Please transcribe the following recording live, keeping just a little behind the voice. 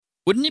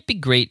Wouldn't it be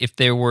great if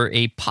there were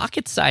a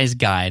pocket-sized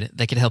guide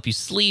that could help you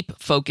sleep,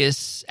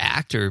 focus,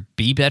 act, or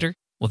be better?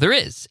 Well, there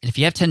is. And if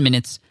you have 10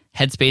 minutes,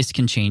 Headspace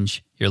can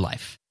change your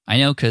life. I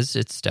know, because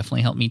it's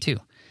definitely helped me too.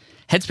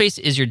 Headspace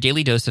is your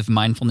daily dose of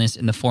mindfulness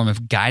in the form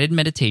of guided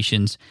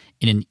meditations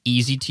in an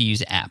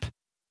easy-to-use app.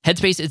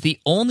 Headspace is the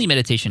only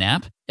meditation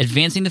app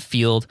advancing the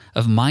field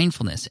of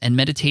mindfulness and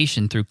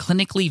meditation through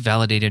clinically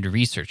validated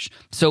research.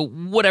 So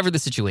whatever the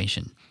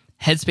situation,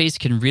 Headspace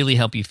can really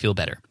help you feel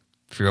better.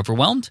 If you're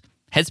overwhelmed,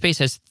 Headspace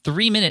has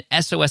 3-minute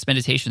SOS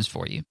meditations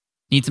for you.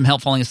 Need some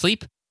help falling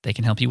asleep? They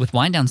can help you with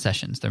wind-down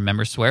sessions their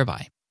members swear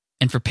by.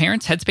 And for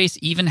parents, Headspace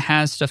even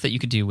has stuff that you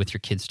could do with your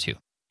kids too.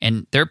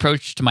 And their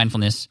approach to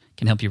mindfulness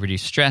can help you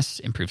reduce stress,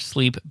 improve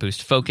sleep,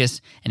 boost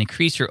focus, and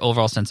increase your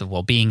overall sense of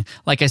well-being.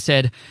 Like I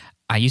said,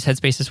 I use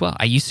Headspace as well.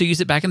 I used to use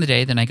it back in the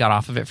day, then I got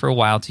off of it for a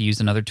while to use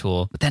another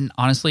tool. But then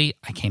honestly,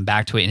 I came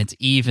back to it and it's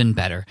even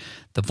better.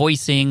 The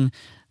voicing,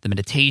 the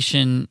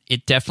meditation,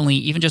 it definitely,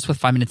 even just with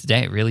 5 minutes a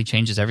day, it really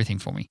changes everything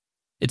for me.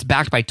 It's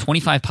backed by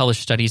 25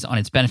 published studies on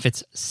its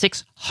benefits,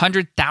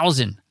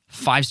 600,000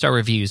 5-star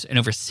reviews, and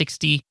over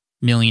 60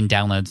 million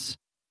downloads.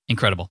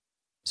 Incredible.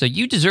 So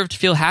you deserve to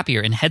feel happier,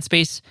 and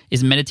Headspace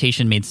is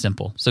meditation made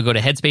simple. So go to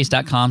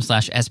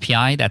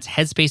headspace.com/SPI. That's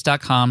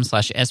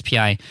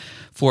headspace.com/SPI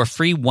for a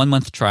free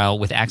 1-month trial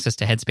with access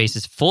to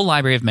Headspace's full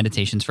library of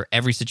meditations for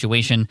every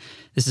situation.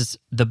 This is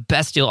the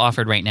best deal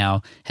offered right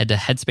now. Head to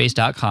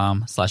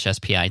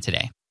headspace.com/SPI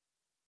today.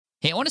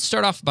 Hey, I want to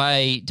start off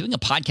by doing a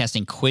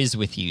podcasting quiz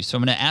with you. So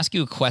I'm going to ask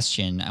you a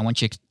question. I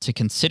want you to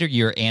consider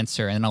your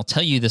answer, and I'll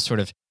tell you the sort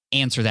of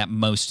answer that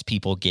most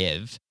people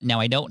give. Now,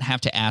 I don't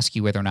have to ask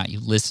you whether or not you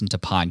listen to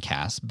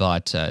podcasts,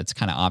 but it's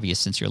kind of obvious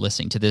since you're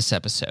listening to this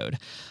episode.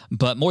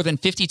 But more than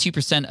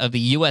 52% of the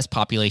U.S.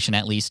 population,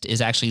 at least,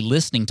 is actually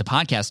listening to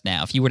podcasts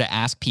now. If you were to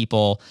ask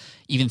people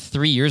even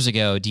 3 years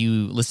ago, do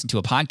you listen to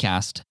a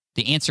podcast?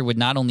 The answer would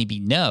not only be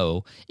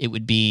no, it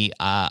would be,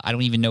 I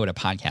don't even know what a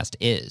podcast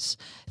is.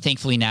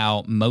 Thankfully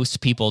now,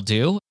 most people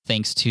do,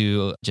 thanks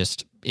to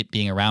just it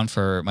being around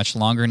for much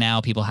longer now,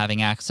 people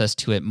having access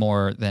to it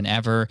more than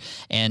ever,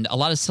 and a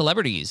lot of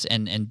celebrities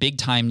and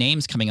big-time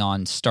names coming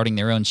on, starting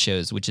their own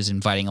shows, which is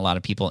inviting a lot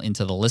of people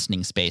into the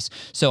listening space.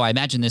 So I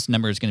imagine this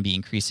number is going to be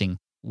increasing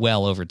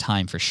well over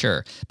time for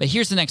sure. But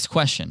here's the next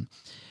question.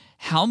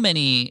 How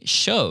many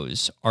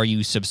shows are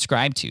you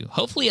subscribed to?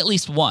 Hopefully at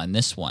least one,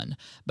 this one.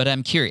 But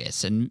I'm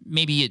curious, and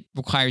maybe it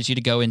requires you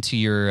to go into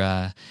your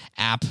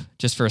app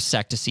just for a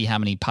sec to see how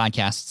many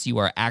podcasts you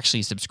are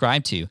actually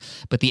subscribed to.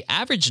 But the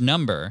average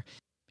number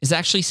is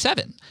actually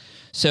 7.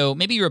 So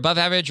maybe you're above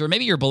average or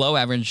maybe you're below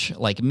average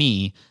like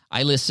me.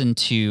 I listen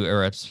to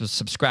or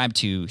subscribe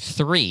to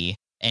 3.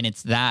 And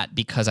it's that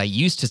because I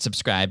used to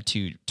subscribe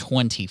to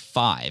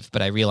 25,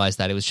 but I realized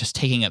that it was just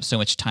taking up so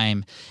much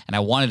time and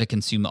I wanted to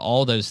consume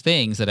all those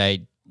things that I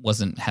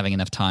wasn't having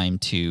enough time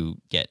to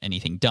get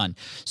anything done.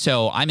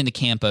 So I'm in the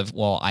camp of,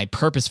 well, I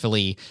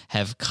purposefully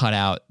have cut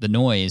out the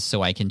noise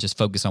so I can just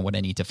focus on what I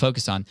need to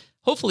focus on.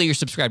 Hopefully you're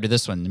subscribed to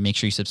this one, and make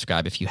sure you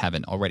subscribe if you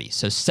haven't already.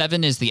 So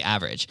 7 is the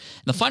average.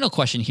 And the final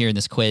question here in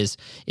this quiz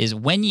is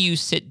when you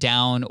sit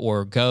down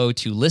or go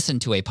to listen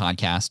to a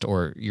podcast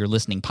or you're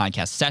listening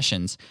podcast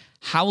sessions,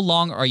 how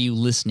long are you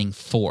listening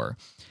for?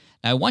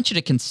 Now, I want you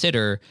to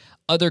consider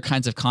other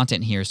kinds of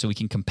content here so we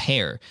can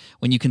compare.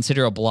 When you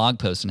consider a blog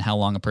post and how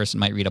long a person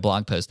might read a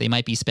blog post, they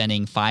might be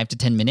spending 5 to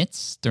 10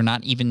 minutes. They're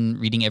not even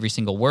reading every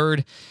single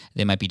word.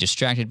 They might be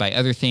distracted by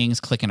other things,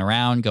 clicking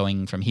around,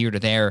 going from here to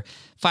there.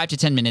 5 to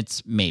 10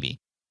 minutes, maybe.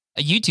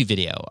 A YouTube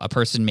video, a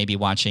person may be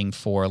watching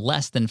for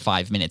less than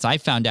 5 minutes. I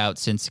found out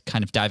since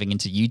kind of diving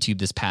into YouTube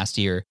this past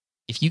year,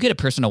 if you get a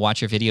person to watch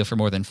your video for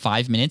more than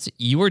 5 minutes,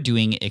 you are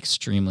doing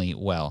extremely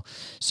well.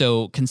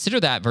 So consider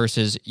that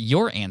versus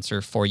your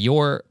answer for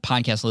your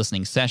podcast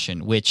listening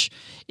session, which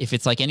if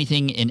it's like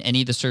anything in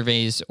any of the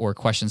surveys or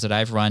questions that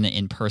I've run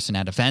in person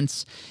at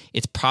events,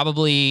 it's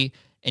probably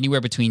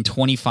anywhere between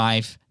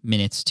 25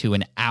 minutes to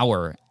an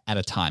hour at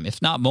a time, if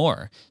not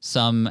more.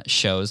 Some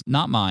shows,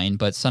 not mine,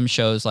 but some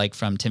shows like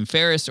from Tim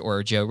Ferriss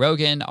or Joe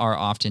Rogan are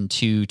often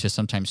 2 to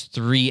sometimes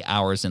 3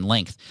 hours in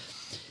length.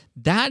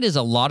 That is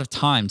a lot of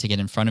time to get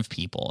in front of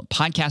people.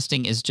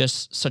 Podcasting is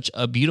just such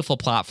a beautiful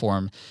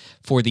platform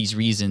for these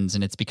reasons,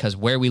 and it's because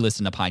where we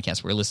listen to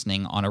podcasts, we're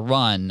listening on a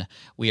run,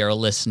 we are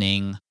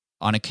listening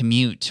on a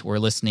commute, we're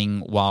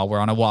listening while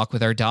we're on a walk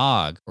with our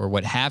dog, or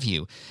what have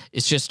you.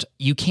 It's just,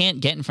 you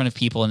can't get in front of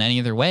people in any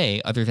other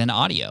way other than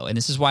audio, and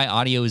this is why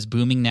audio is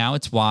booming now.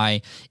 It's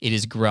why it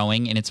is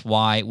growing, and it's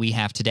why we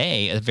have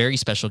today a very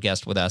special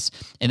guest with us,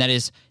 and that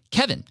is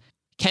Kevin.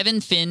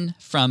 Kevin Finn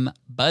from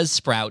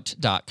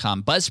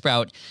Buzzsprout.com.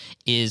 Buzzsprout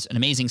is an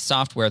amazing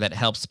software that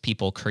helps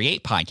people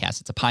create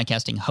podcasts. It's a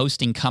podcasting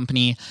hosting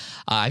company.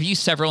 I've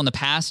used several in the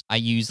past. I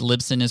use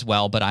Libsyn as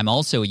well, but I'm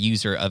also a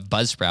user of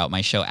Buzzsprout. My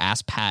show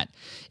Ask Pat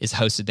is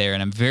hosted there,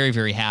 and I'm very,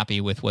 very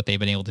happy with what they've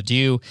been able to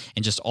do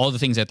and just all the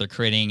things that they're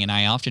creating. And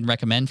I often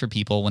recommend for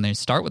people when they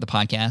start with a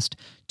podcast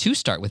to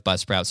start with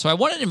Buzzsprout. So I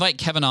wanted to invite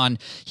Kevin on.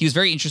 He was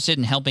very interested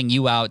in helping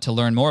you out to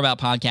learn more about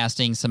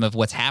podcasting, some of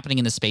what's happening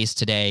in the space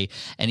today,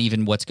 and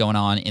even what's going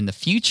on in the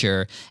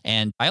future.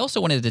 And I also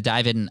wanted to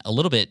dive in a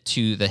little bit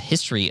to the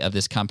history of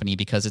this company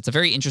because it's a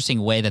very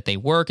interesting way that they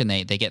work and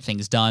they get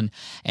things done.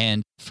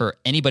 And for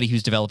anybody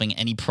who's developing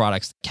any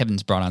products,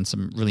 Kevin's brought on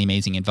some really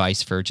amazing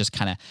advice for just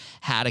kind of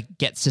how to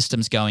get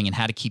systems going and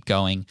how to keep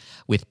going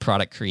with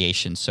product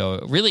creation. So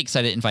really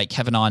excited to invite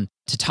Kevin on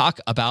to talk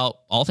about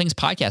all things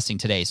podcasting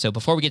today. So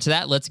before we get to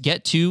that, let's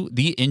get to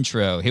the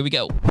intro. Here we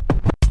go.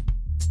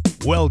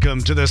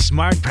 Welcome to the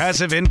Smart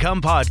Passive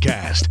Income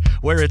Podcast,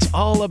 where it's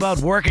all about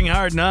working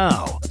hard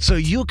now so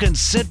you can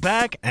sit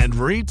back and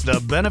reap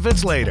the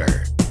benefits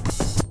later.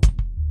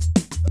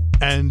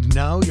 And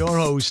now your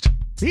host.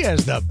 He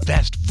has the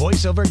best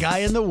voiceover guy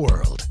in the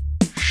world.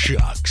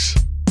 Shucks.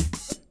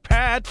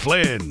 Pat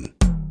Flynn.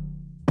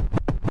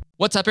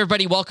 What's up,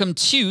 everybody? Welcome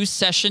to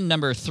session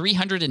number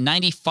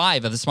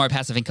 395 of the Smart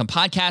Passive Income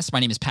Podcast. My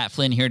name is Pat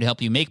Flynn, here to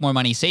help you make more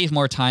money, save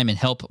more time, and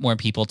help more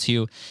people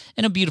too.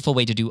 And a beautiful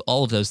way to do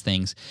all of those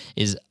things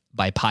is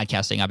by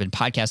podcasting. I've been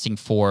podcasting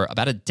for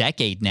about a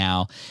decade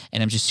now,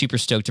 and I'm just super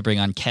stoked to bring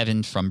on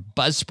Kevin from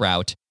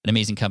Buzzsprout, an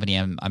amazing company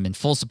I'm in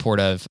full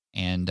support of,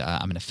 and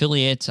I'm an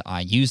affiliate.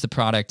 I use the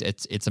product.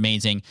 It's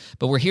amazing.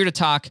 But we're here to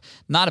talk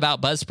not about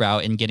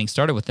Buzzsprout and getting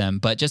started with them,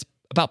 but just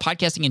about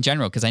podcasting in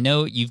general, because I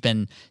know you've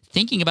been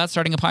thinking about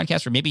starting a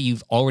podcast, or maybe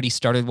you've already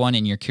started one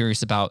and you're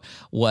curious about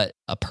what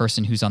a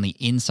person who's on the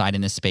inside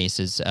in this space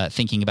is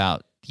thinking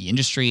about the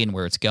industry and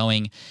where it's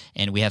going.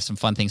 And we have some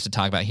fun things to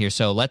talk about here.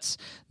 So let's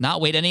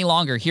not wait any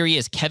longer. Here he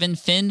is, Kevin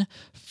Finn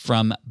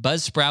from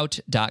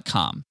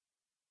buzzsprout.com.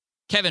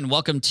 Kevin,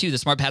 welcome to the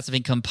Smart Passive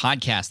Income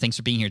Podcast. Thanks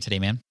for being here today,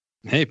 man.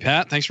 Hey,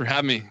 Pat. Thanks for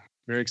having me.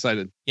 Very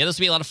excited. Yeah, this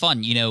will be a lot of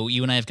fun. You know,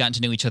 you and I have gotten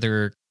to know each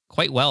other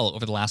quite well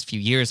over the last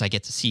few years. I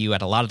get to see you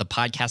at a lot of the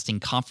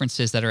podcasting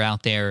conferences that are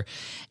out there,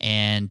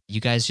 and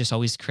you guys just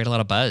always create a lot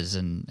of buzz,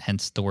 and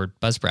hence the word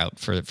Buzzsprout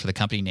for the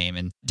company name.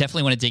 And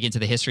definitely want to dig into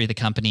the history of the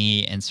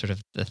company and sort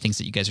of the things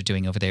that you guys are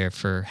doing over there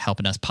for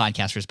helping us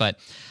podcasters. But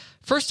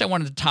first, I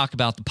wanted to talk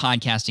about the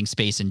podcasting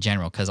space in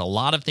general, because a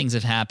lot of things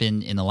have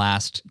happened in the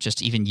last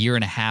just even year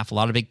and a half, a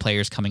lot of big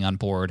players coming on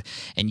board.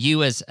 And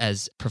you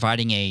as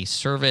providing a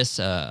service,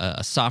 a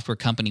software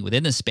company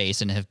within the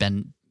space and have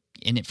been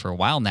in it for a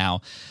while now,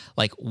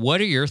 like,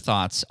 what are your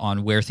thoughts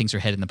on where things are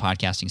headed in the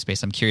podcasting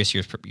space? I'm curious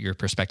your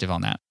perspective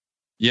on that.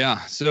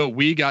 Yeah. So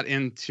we got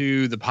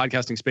into the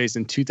podcasting space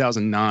in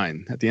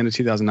 2009. At the end of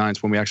 2009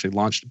 is when we actually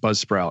launched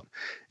Buzzsprout.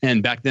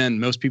 And back then,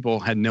 most people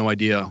had no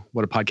idea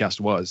what a podcast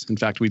was. In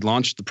fact, we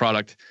launched the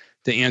product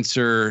to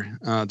answer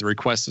the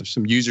requests of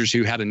some users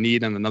who had a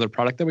need on another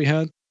product that we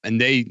had. And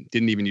they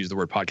didn't even use the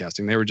word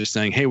podcasting. They were just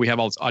saying, hey, we have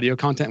all this audio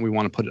content and we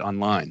want to put it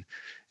online.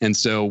 And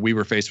so we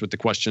were faced with the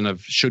question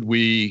of, should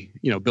we,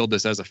 build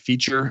this as a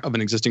feature of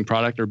an existing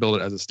product or build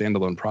it as a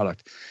standalone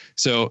product?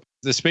 So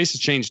the space has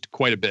changed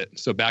quite a bit.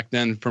 So back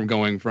then, from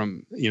going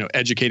from,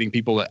 educating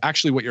people that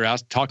actually what you're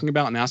talking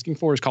about and asking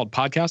for is called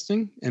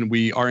podcasting, and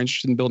we are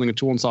interested in building a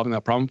tool and solving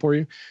that problem for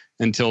you,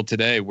 until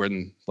today,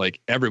 when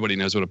like everybody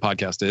knows what a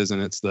podcast is, and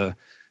it's the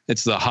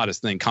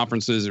hottest thing.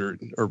 Conferences are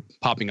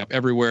popping up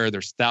everywhere.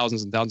 There's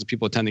thousands and thousands of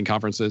people attending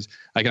conferences.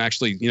 I can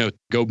actually,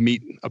 go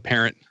meet a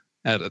parent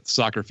at a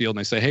soccer field and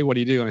they say, hey, what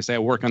do you do? And I say, I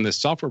work on this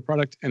software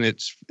product, and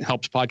it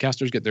helps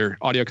podcasters get their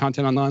audio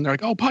content online. They're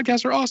like, oh,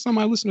 podcasts are awesome.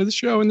 I listen to this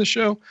show and this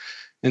show.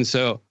 And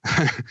so,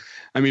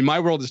 I mean, my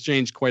world has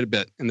changed quite a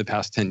bit in the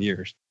past 10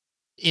 years.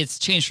 It's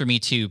changed for me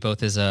too,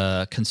 both as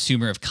a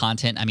consumer of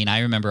content. I mean, I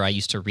remember I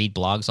used to read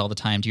blogs all the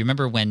time. Do you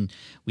remember when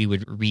we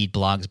would read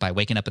blogs by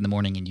waking up in the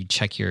morning and you'd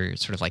check your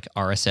sort of like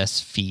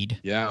RSS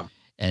feed? Yeah.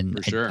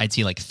 And sure. I'd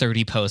see like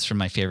 30 posts from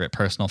my favorite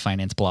personal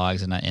finance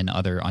blogs and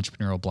other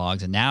entrepreneurial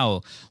blogs. And now,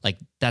 like,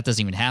 that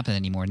doesn't even happen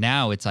anymore.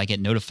 Now I get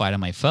notified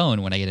on my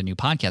phone when I get a new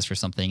podcast or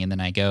something, and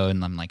then I go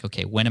and I'm like,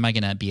 okay, when am I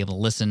going to be able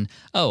to listen?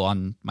 Oh,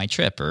 on my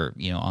trip, or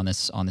on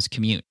this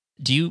commute.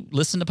 Do you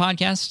listen to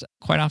podcasts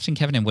quite often,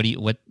 Kevin? And what do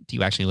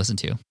you actually listen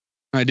to?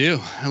 I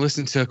do. I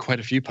listen to quite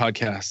a few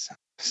podcasts.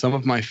 Some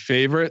of my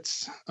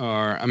favorites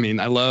are, I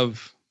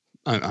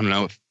don't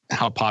know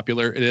how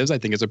popular it is. I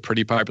think it's a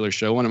pretty popular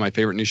show. One of my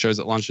favorite new shows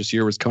that launched this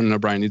year was Conan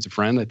O'Brien Needs a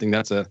Friend. I think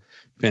that's a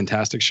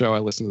fantastic show. I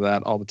listen to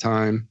that all the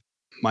time.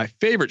 My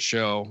favorite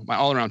show, my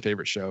all-around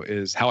favorite show,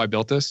 is How I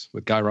Built This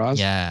with Guy Raz.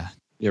 Yeah.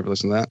 You ever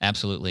listen to that?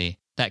 Absolutely.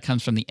 That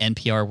comes from the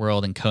NPR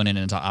world, and Conan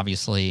is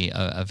obviously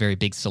a very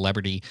big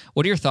celebrity.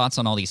 What are your thoughts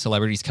on all these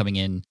celebrities coming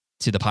in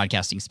to the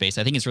podcasting space?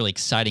 I think it's really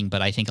exciting,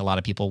 but I think a lot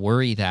of people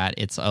worry that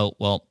it's,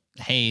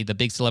 hey, the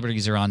big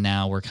celebrities are on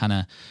now. We're kind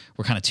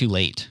of too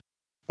late.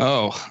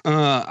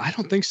 I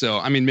don't think so.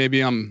 I mean,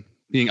 maybe I'm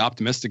being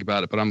optimistic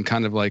about it, but I'm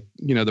kind of like,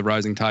 the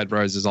rising tide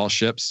rises all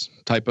ships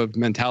type of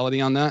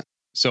mentality on that.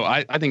 So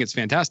I think it's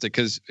fantastic,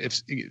 because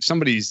if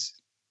somebody's,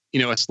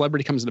 a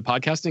celebrity comes into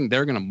podcasting,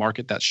 they're going to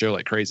market that show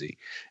like crazy.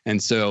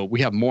 And so we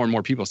have more and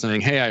more people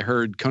saying, hey, I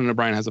heard Conan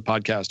O'Brien has a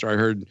podcast, or I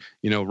heard,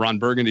 Ron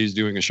Burgundy's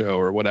doing a show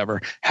or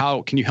whatever.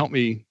 How can you help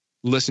me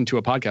listen to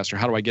a podcast, or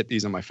how do I get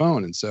these on my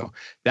phone? And so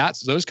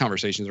those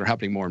conversations are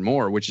happening more and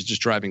more, which is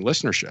just driving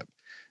listenership.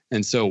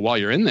 And so while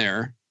you're in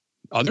there,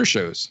 other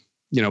shows,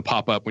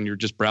 pop up when you're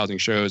just browsing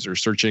shows or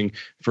searching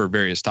for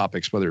various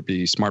topics, whether it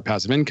be smart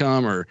passive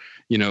income or,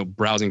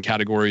 browsing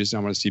categories. I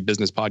want to see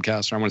business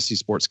podcasts, or I want to see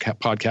sports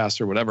podcasts,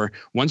 or whatever.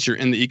 Once you're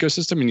in the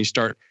ecosystem and you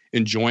start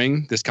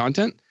enjoying this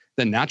content,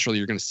 then naturally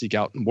you're going to seek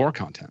out more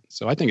content.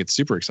 So I think it's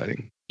super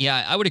exciting.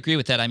 Yeah, I would agree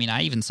with that. I mean,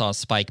 I even saw a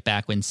spike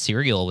back when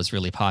Serial was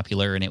really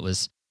popular, and it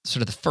was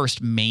sort of the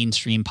first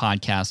mainstream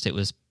podcast. It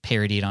was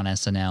parodied on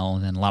SNL,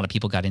 and then a lot of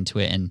people got into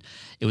it, and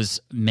it was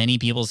many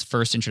people's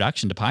first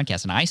introduction to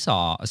podcasts. And I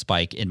saw a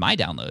spike in my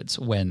downloads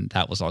when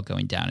that was all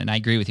going down. And I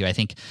agree with you. I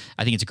think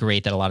it's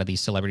great that a lot of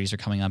these celebrities are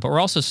coming on, but we're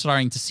also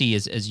starting to see,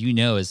 as you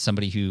know, as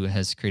somebody who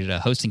has created a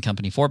hosting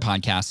company for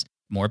podcasts,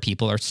 more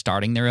people are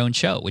starting their own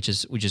show, which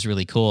is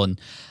really cool. And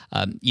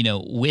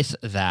with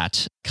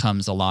that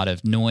comes a lot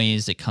of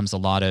noise. It comes a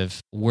lot of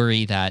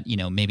worry that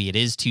maybe it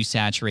is too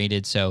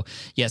saturated. So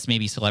yes,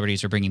 maybe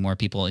celebrities are bringing more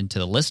people into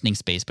the listening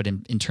space, but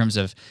in terms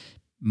of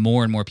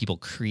more and more people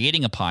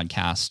creating a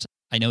podcast,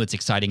 I know it's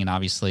exciting, and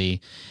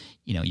obviously,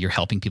 you're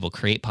helping people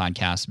create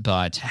podcasts,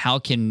 but how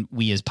can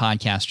we as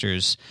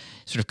podcasters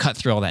sort of cut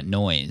through all that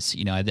noise?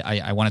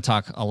 I want to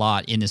talk a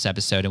lot in this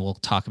episode, and we'll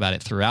talk about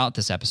it throughout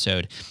this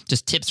episode,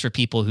 just tips for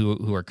people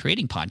who are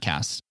creating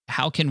podcasts.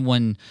 How can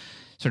one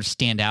sort of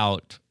stand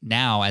out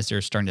now as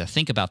they're starting to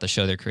think about the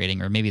show they're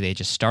creating, or maybe they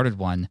just started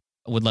one?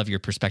 I would love your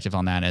perspective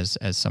on that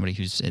as somebody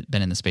who's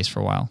been in the space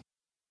for a while.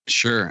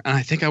 Sure. And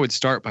I think I would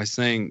start by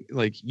saying,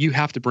 you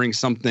have to bring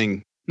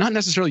something not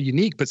necessarily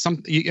unique, but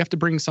you have to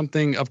bring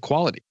something of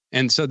quality.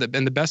 And so the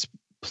best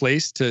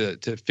place to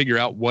figure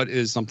out what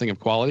is something of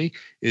quality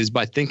is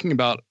by thinking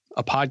about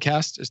a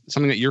podcast as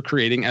something that you're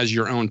creating as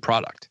your own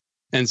product.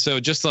 And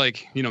so just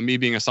like, me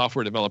being a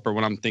software developer,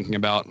 when I'm thinking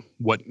about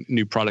what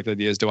new product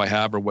ideas do I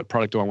have, or what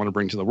product do I want to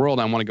bring to the world,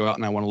 I want to go out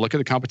and I want to look at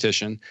the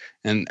competition,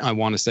 and I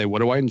want to say, what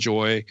do I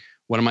enjoy?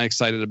 What am I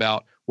excited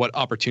about? What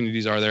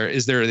opportunities are there?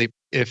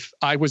 If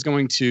I was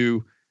going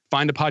to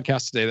find a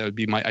podcast today that would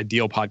be my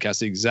ideal podcast,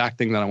 the exact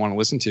thing that I want to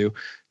listen to,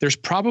 there's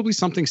probably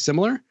something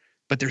similar,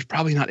 but there's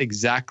probably not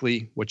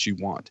exactly what you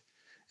want.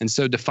 And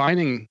so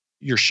defining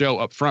your show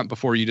up front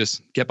before you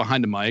just get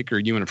behind a mic, or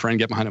you and a friend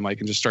get behind a mic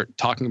and just start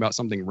talking about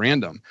something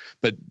random,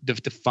 but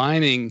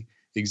defining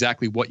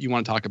exactly what you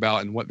want to talk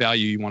about and what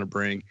value you want to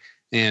bring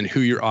and who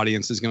your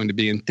audience is going to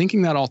be, and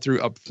thinking that all through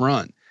up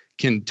front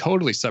can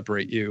totally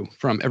separate you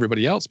from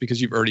everybody else,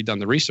 because you've already done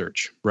the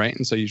research, right?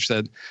 And so you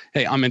said,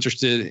 hey, I'm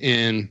interested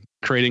in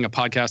creating a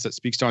podcast that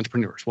speaks to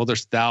entrepreneurs. Well,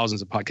 there's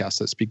thousands of podcasts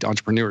that speak to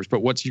entrepreneurs,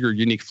 but what's your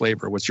unique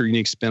flavor? What's your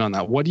unique spin on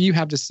that? What do you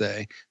have to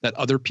say that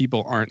other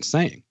people aren't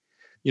saying?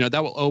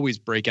 That will always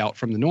break out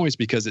from the noise,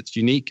 because it's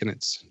unique and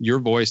it's your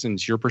voice and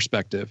it's your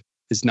perspective.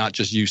 It's not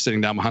just you sitting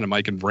down behind a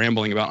mic and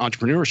rambling about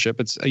entrepreneurship.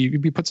 It's you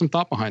put some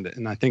thought behind it.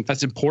 And I think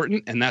that's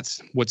important. And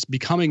that's what's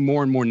becoming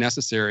more and more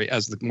necessary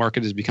as the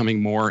market is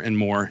becoming more and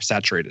more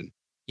saturated.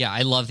 Yeah,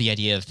 I love the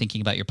idea of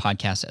thinking about your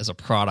podcast as a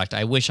product.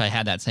 I wish I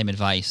had that same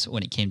advice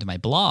when it came to my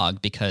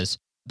blog, because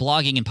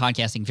blogging and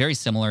podcasting, very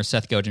similar.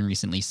 Seth Godin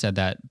recently said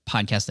that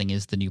podcasting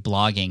is the new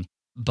blogging.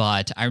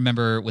 But I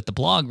remember with the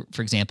blog,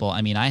 for example,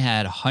 I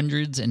had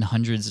hundreds and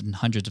hundreds and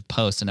hundreds of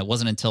posts, and it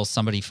wasn't until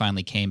somebody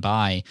finally came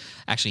by.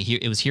 Actually,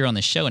 it was here on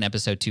the show in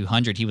episode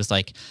 200. He was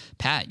like,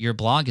 Pat, your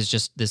blog is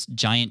just this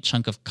giant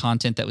chunk of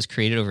content that was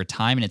created over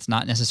time, and it's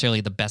not necessarily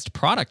the best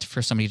product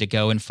for somebody to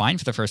go and find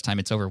for the first time.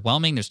 It's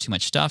overwhelming. There's too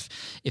much stuff.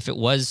 If it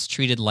was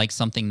treated like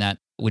something that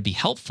would be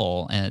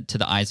helpful to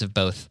the eyes of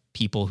both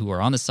people who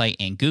are on the site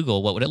and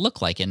Google, what would it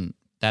look like? And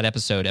that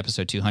episode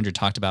 200,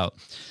 talked about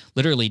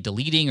literally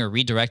deleting or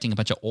redirecting a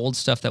bunch of old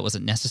stuff that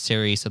wasn't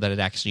necessary so that it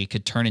actually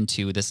could turn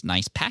into this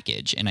nice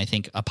package. And I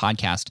think a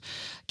podcast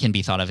can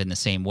be thought of in the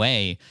same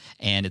way.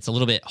 And it's a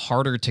little bit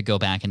harder to go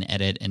back and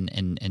edit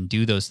and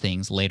do those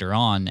things later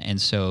on. And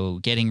so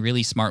getting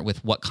really smart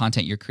with what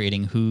content you're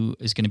creating, who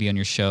is going to be on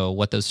your show,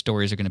 what those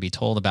stories are going to be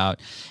told about,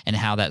 and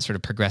how that sort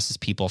of progresses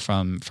people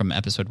from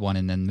episode 1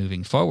 and then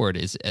moving forward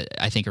is,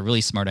 I think, a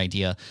really smart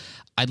idea.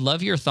 I'd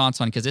love your thoughts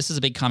on, because this is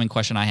a big common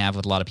question I have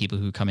with a lot of people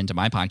who come into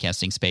my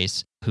podcasting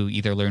space, who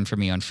either learn from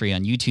me on free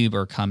on YouTube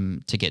or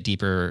come to get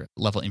deeper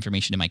level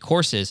information in my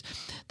courses.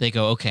 They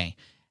go, okay,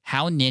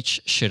 how niche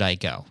should I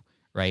go?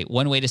 Right?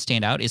 One way to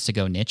stand out is to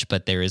go niche,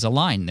 but there is a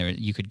line there.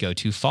 You could go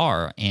too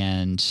far.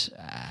 And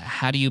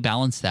how do you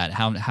balance that?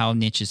 How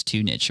niche is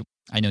too niche?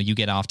 I know you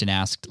get often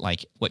asked,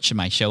 like, what should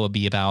my show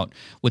be about?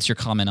 What's your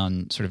comment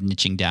on sort of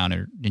niching down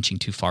or niching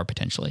too far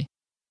potentially?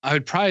 I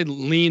would probably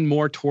lean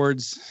more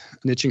towards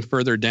niching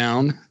further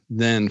down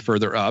than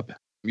further up.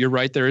 You're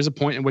right. There is a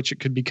point in which it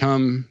could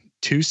become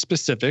too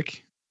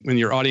specific. When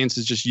your audience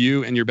is just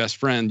you and your best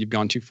friend, you've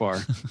gone too far.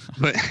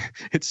 But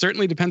it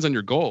certainly depends on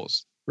your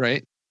goals,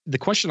 right? The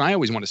question I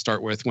always want to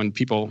start with when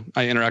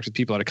I interact with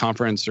people at a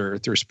conference or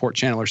through a support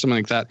channel or something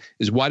like that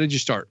is, why did you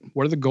start?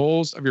 What are the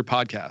goals of your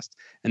podcast?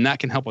 And that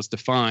can help us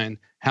define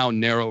how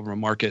narrow of a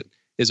market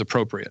is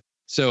appropriate.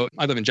 So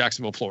I live in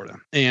Jacksonville, Florida.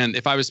 And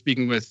if I was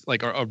speaking with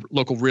like a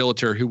local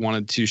realtor who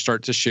wanted to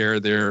start to share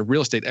their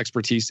real estate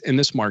expertise in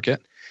this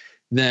market,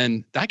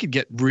 then I could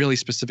get really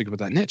specific with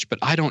that niche. But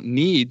I don't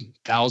need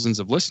thousands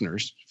of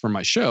listeners for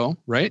my show,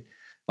 right?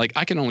 Like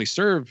I can only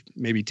serve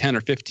maybe 10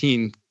 or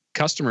 15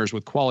 customers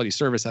with quality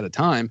service at a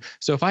time.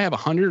 So if I have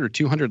 100 or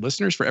 200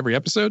 listeners for every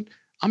episode,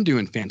 I'm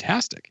doing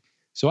fantastic.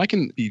 So I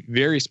can be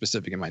very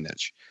specific in my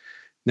niche.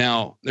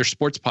 Now, there's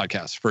sports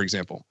podcasts, for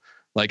example.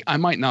 Like I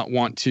might not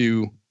want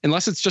to,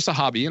 unless it's just a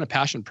hobby and a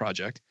passion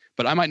project,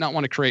 but I might not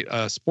want to create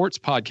a sports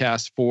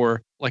podcast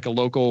for like a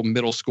local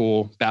middle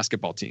school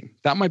basketball team.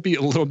 That might be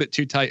a little bit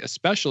too tight,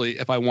 especially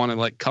if I want to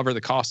like cover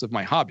the cost of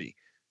my hobby,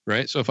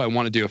 right? So if I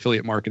want to do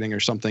affiliate marketing or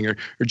something, or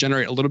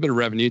generate a little bit of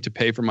revenue to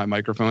pay for my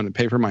microphone and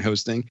pay for my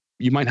hosting,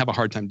 you might have a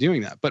hard time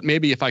doing that. But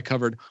maybe if I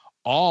covered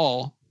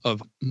all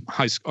of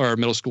high school or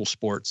middle school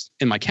sports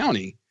in my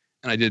county,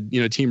 and I did,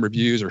 team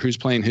reviews or who's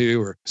playing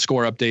who or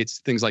score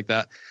updates, things like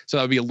that. So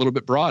that would be a little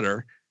bit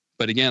broader.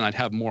 But again, I'd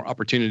have more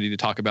opportunity to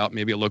talk about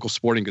maybe a local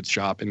sporting goods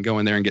shop and go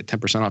in there and get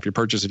 10% off your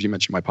purchase if you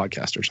mention my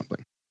podcast or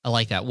something. I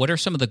like that. What are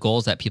some of the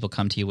goals that people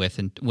come to you with?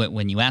 And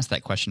when you ask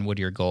that question, what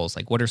are your goals?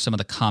 Like, what are some of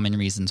the common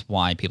reasons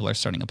why people are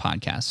starting a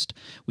podcast?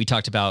 We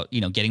talked about,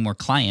 getting more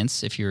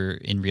clients. If you're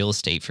in real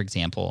estate, for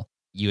example,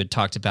 you had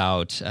talked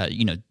about,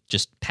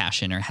 just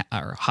passion or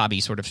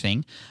hobby sort of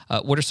thing.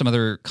 What are some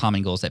other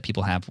common goals that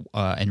people have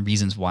and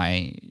reasons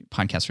why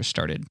podcasts are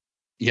started?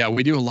 Yeah,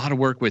 we do a lot of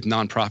work with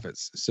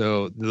nonprofits.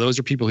 So those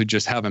are people who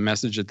just have a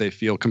message that they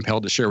feel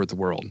compelled to share with the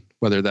world,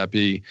 whether that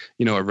be,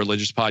 a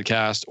religious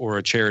podcast or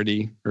a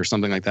charity or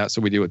something like that.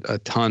 So we do a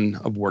ton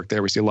of work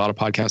there. We see a lot of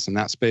podcasts in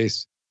that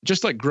space.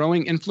 Just like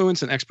growing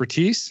influence and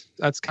expertise,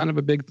 that's kind of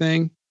a big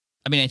thing.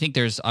 I mean, I think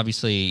there's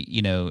obviously,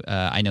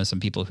 I know some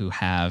people who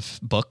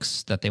have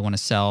books that they want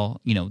to sell,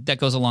 that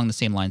goes along the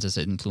same lines as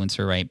an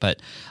influencer, right?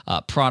 But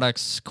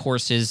products,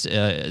 courses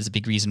is a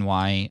big reason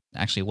why.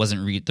 Actually, it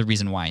wasn't the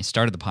reason why I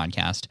started the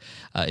podcast.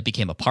 It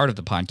became a part of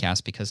the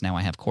podcast because now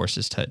I have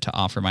courses to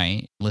offer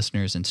my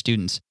listeners and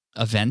students.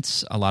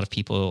 Events, a lot of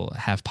people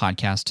have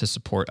podcasts to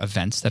support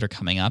events that are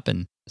coming up,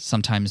 and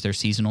sometimes they're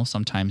seasonal,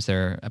 sometimes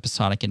they're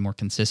episodic and more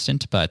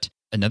consistent, but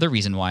another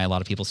reason why a lot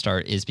of people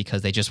start is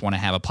because they just want to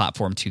have a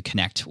platform to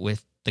connect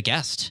with the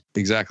guest.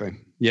 Exactly.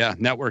 Yeah.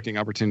 Networking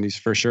opportunities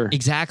for sure.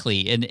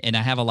 Exactly. And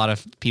I have a lot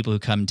of people who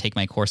come take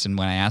my course, and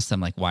when I ask them,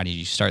 like, why did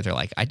you start? They're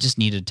like, I just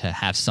needed to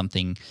have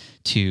something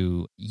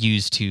to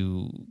use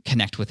to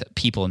connect with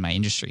people in my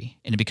industry.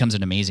 And it becomes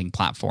an amazing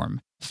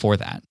platform for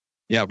that.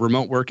 Yeah.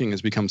 Remote working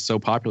has become so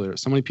popular.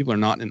 So many people are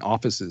not in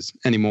offices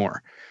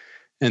anymore.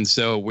 And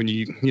so when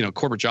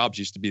corporate jobs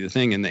used to be the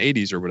thing in the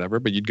 80s or whatever,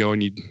 but you'd go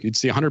and you'd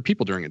see 100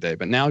 people during a day.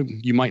 But now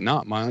you might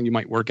not. You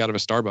might work out of a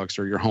Starbucks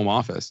or your home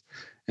office.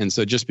 And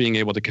so just being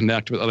able to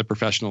connect with other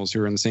professionals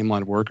who are in the same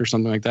line of work or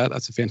something like that,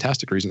 that's a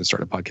fantastic reason to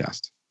start a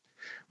podcast.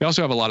 We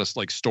also have a lot of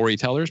like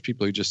storytellers,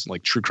 people who just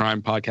like true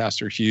crime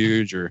podcasts are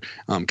huge, or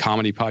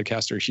comedy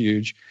podcasts are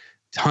huge.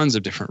 Tons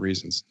of different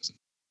reasons.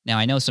 Now,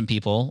 I know some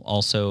people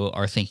also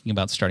are thinking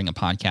about starting a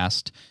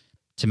podcast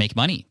to make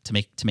money, to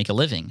make a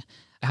living.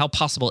 How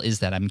possible is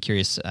that? I'm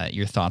curious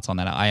your thoughts on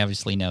that. I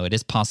obviously know it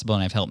is possible,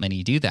 and I've helped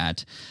many do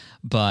that,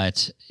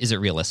 but is it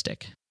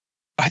realistic?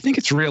 I think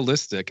it's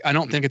realistic. I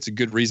don't think it's a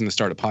good reason to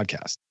start a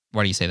podcast.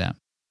 Why do you say that?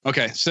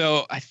 Okay,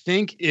 so I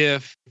think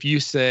if you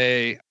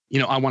say,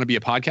 I want to be a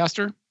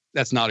podcaster,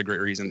 that's not a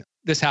great reason.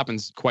 This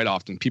happens quite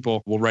often.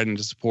 People will write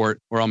into support,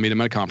 or I'll meet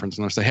them at a conference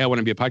and they'll say, hey, I want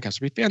to be a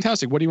podcaster. It'd be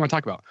fantastic. What do you want to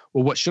talk about?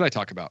 Well, what should I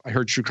talk about? I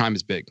heard true crime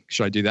is big.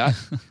 Should I do that?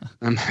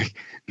 I'm like,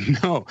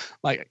 no,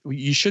 like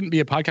you shouldn't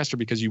be a podcaster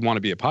because you want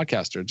to be a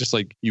podcaster. Just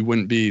like you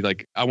wouldn't be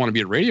like, I want to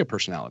be a radio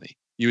personality.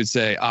 You would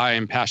say, I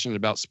am passionate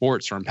about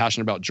sports, or I'm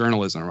passionate about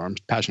journalism, or I'm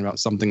passionate about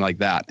something like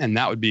that. And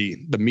that would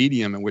be the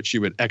medium in which you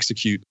would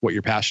execute what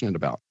you're passionate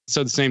about.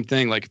 So the same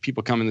thing, like if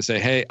people come in and say,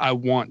 hey, I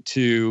want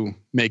to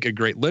make a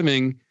great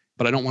living,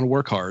 but I don't want to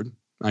work hard.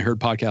 I heard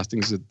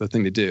podcasting is the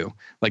thing to do.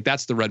 Like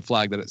that's the red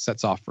flag that it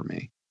sets off for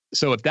me.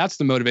 So if that's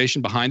the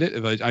motivation behind it,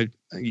 if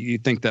you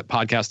think that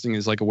podcasting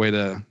is like a way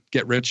to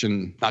get rich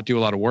and not do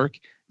a lot of work,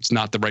 it's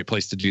not the right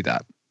place to do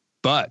that.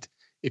 But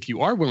if you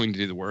are willing to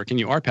do the work and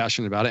you are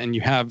passionate about it and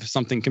you have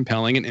something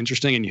compelling and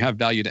interesting and you have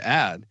value to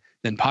add,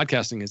 then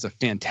podcasting is a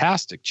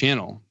fantastic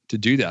channel to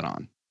do that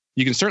on.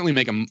 You can certainly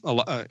make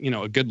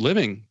a good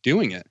living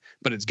doing it,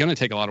 but it's going to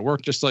take a lot of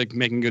work, just like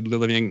making a good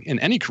living in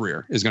any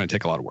career is going to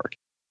take a lot of work.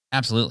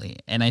 Absolutely.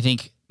 And I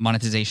think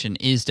monetization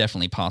is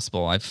definitely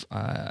possible. I've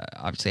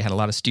obviously had a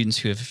lot of students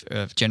who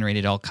have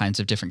generated all kinds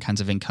of different kinds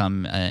of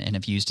income and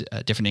have used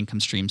different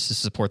income streams to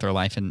support their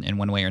life in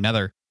one way or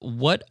another.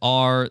 What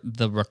are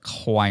the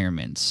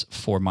requirements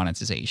for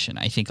monetization?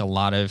 I think a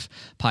lot of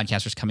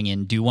podcasters coming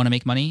in do want to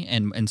make money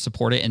and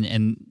support it.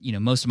 And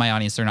most of my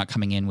audience, they're not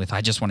coming in with,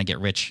 I just want to get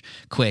rich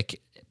quick.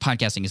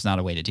 Podcasting is not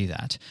a way to do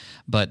that,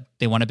 but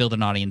they want to build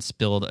an audience,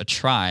 build a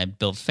tribe,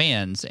 build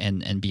fans,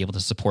 and be able to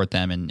support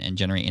them and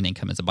generate an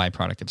income as a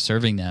byproduct of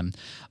serving them.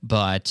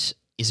 But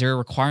Is there a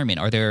requirement?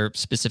 Are there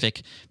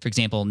specific, for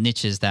example,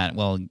 niches that,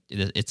 well,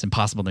 it's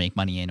impossible to make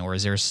money in? Or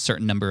is there a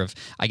certain number of,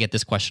 I get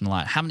this question a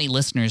lot, how many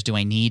listeners do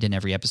I need in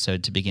every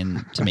episode to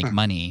begin to make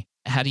money?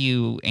 How do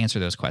you answer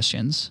those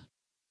questions?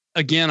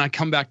 Again, I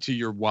come back to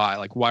your why.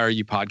 Like, why are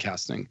you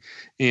podcasting?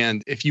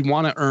 And if you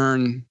want to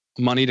earn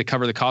money to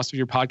cover the cost of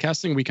your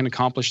podcasting, we can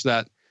accomplish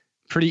that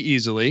pretty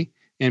easily.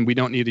 And we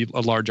don't need a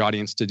large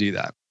audience to do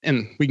that.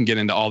 And we can get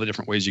into all the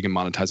different ways you can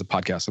monetize a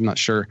podcast. I'm not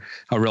sure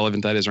how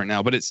relevant that is right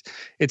now, but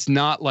it's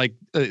not like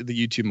the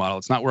YouTube model.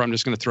 It's not where I'm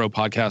just going to throw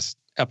podcast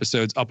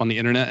episodes up on the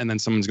internet and then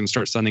someone's going to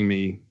start sending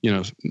me,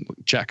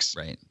 checks.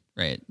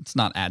 Right. It's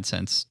not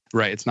AdSense.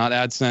 Right. It's not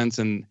AdSense.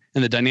 And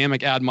the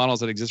dynamic ad models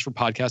that exist for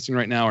podcasting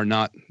right now are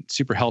not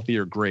super healthy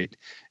or great.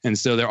 And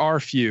so there are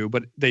a few,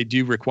 but they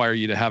do require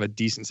you to have a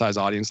decent size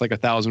audience, like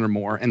 1,000 or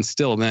more. And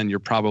still then you're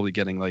probably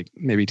getting like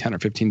maybe $10 or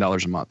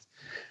 $15 a month.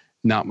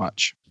 Not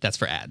much. That's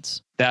for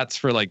ads. That's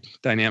for like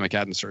dynamic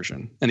ad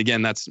insertion. And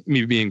again, that's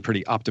me being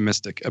pretty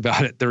optimistic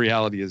about it. The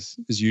reality is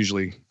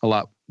usually a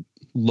lot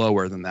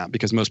lower than that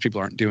because most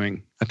people aren't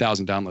doing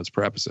 1,000 downloads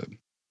per episode.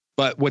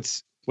 But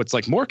what's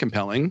like more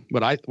compelling,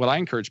 what I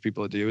encourage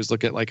people to do is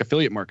look at like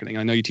affiliate marketing.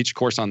 I know you teach a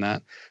course on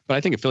that, but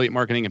I think affiliate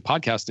marketing and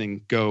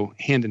podcasting go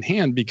hand in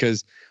hand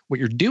because what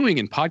you're doing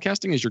in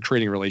podcasting is you're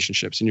creating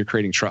relationships and you're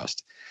creating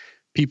trust.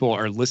 People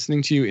are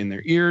listening to you in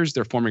their ears.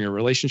 They're forming a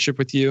relationship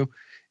with you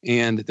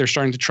and they're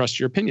starting to trust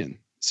your opinion.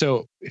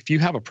 So if you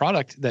have a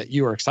product that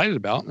you are excited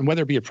about, and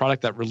whether it be a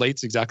product that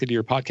relates exactly to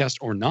your podcast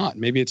or not,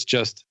 maybe it's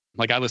just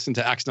like I listen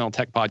to Accidental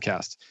Tech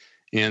Podcast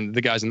and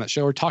the guys in that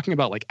show are talking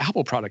about like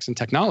Apple products and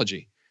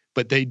technology.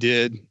 But they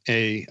did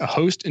a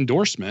host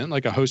endorsement,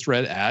 like a host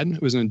read ad.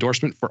 It was an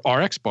endorsement for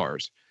RX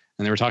bars.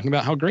 And they were talking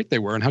about how great they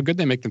were and how good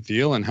they make them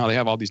feel and how they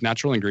have all these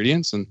natural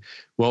ingredients. And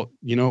well,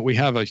 we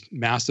have a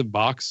massive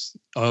box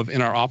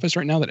in our office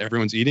right now that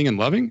everyone's eating and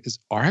loving is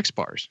RX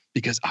bars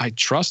because I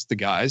trust the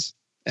guys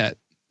at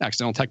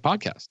Accidental Tech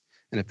Podcast.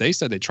 And if they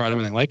said they tried them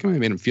and they like them, they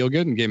made them feel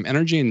good and gave them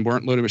energy and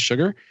weren't loaded with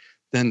sugar,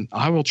 then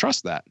I will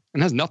trust that.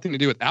 And it has nothing to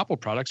do with Apple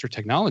products or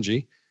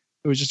technology.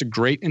 It was just a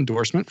great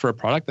endorsement for a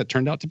product that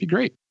turned out to be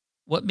great.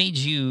 What made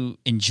you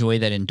enjoy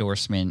that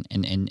endorsement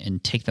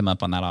and take them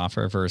up on that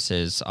offer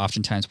versus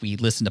oftentimes we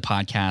listen to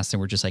podcasts and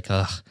we're just like,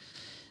 ugh,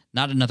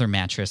 not another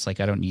mattress. Like,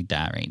 I don't need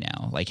that right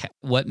now. Like,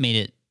 what made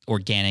it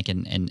organic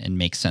and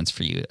make sense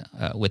for you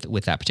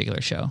with that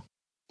particular show?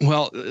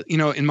 Well,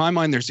 in my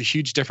mind, there's a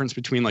huge difference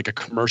between like a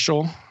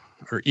commercial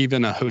or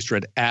even a host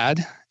read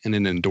ad and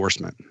an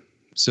endorsement.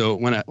 So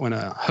when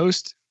a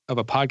host of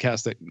a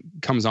podcast that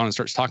comes on and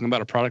starts talking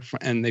about a product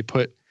and they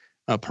put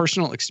a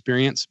personal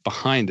experience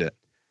behind it,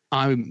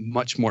 I'm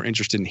much more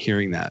interested in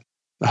hearing that.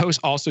 The hosts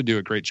also do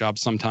a great job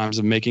sometimes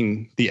of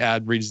making the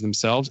ad reads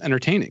themselves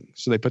entertaining.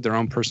 So they put their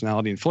own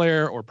personality and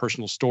flair or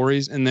personal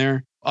stories in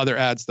there. Other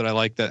ads that I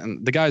like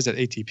and the guys at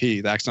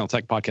ATP, the Accidental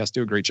Tech Podcast,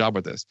 do a great job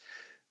with this.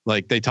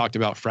 Like they talked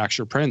about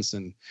fracture prints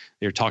and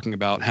they're talking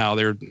about how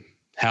they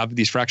have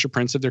these fracture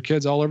prints of their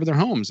kids all over their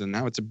homes. And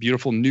now it's a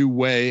beautiful new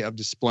way of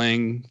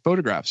displaying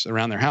photographs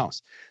around their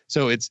house.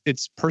 So it's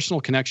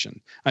personal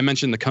connection. I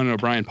mentioned the Conan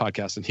O'Brien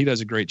podcast, and he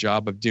does a great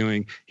job of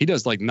he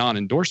does like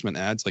non-endorsement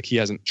ads. Like he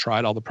hasn't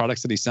tried all the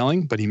products that he's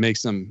selling, but he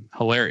makes them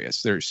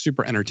hilarious. They're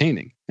super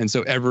entertaining. And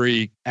so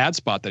every ad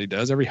spot that he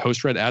does, every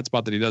host read ad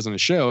spot that he does on a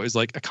show is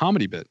like a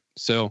comedy bit.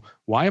 So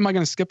why am I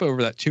going to skip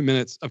over that 2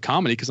 minutes of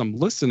comedy? Because I'm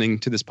listening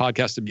to this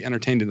podcast to be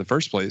entertained in the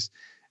first place.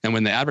 And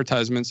when the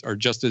advertisements are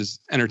just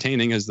as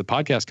entertaining as the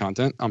podcast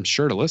content, I'm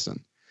sure to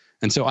listen.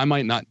 And so I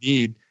might not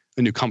need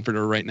a new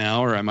comforter right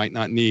now, or I might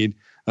not need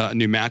a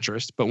new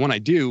mattress. But when I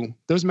do,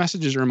 those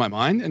messages are in my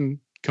mind. And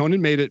Conan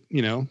made it,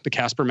 the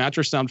Casper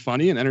mattress sound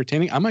funny and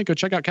entertaining. I might go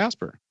check out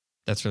Casper.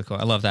 That's really cool.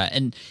 I love that.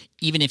 And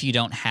even if you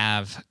don't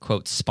have,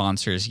 quote,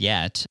 sponsors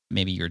yet,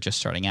 maybe you're just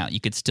starting out,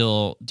 you could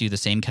still do the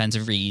same kinds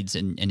of reads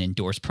and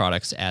endorse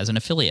products as an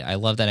affiliate. I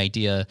love that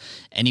idea.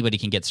 Anybody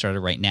can get started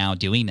right now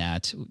doing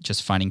that,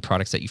 just finding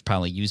products that you've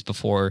probably used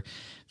before,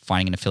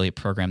 finding an affiliate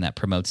program that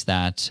promotes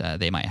that.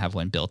 They might have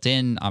one built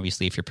in.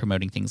 Obviously, if you're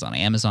promoting things on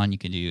Amazon, you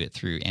can do it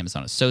through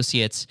Amazon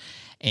Associates.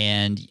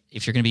 And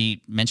if you're going to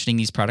be mentioning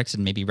these products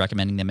and maybe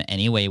recommending them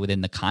anyway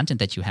within the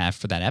content that you have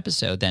for that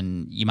episode,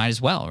 then you might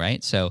as well,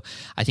 right? So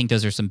I think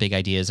those are some big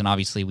ideas. And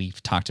obviously,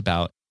 we've talked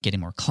about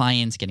getting more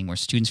clients, getting more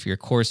students for your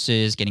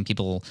courses, getting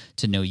people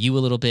to know you a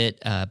little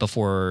bit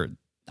before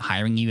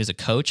hiring you as a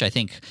coach. I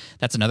think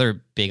that's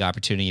another big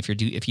opportunity.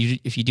 If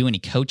you do any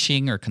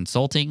coaching or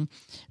consulting,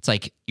 it's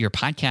like your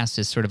podcast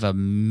is sort of a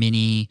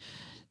mini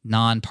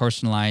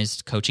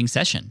non-personalized coaching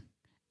session.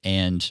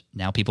 And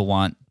now people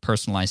want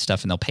personalized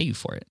stuff and they'll pay you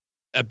for it.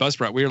 At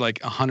Buzzsprout, we are like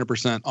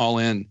 100% all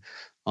in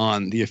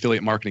on the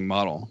affiliate marketing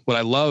model. What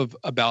I love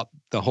about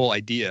the whole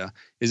idea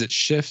is it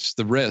shifts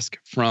the risk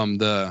from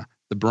the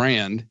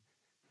brand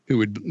who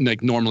would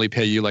like normally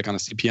pay you like on a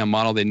CPM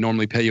model. They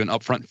normally pay you an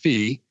upfront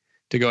fee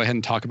to go ahead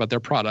and talk about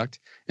their product.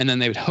 And then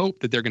they would hope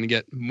that they're going to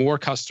get more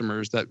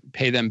customers that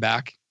pay them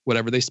back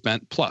whatever they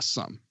spent plus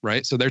some,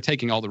 right? So they're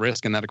taking all the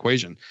risk in that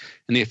equation.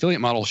 And the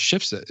affiliate model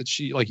shifts it. It's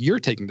like you're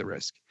taking the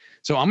risk.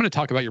 So I'm going to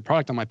talk about your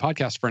product on my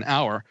podcast for an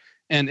hour.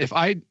 And if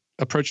I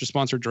approach a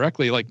sponsor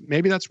directly, like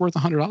maybe that's worth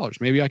 $100.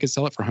 Maybe I could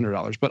sell it for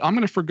 $100, but I'm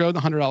going to forgo the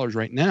 $100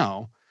 right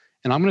now.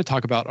 And I'm going to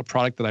talk about a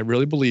product that I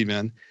really believe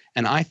in.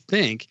 And I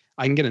think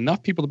I can get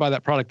enough people to buy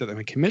that product that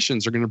my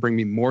commissions are going to bring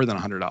me more than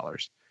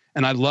 $100.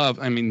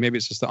 And maybe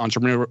it's just the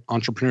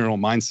entrepreneurial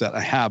mindset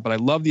I have, but I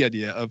love the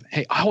idea of,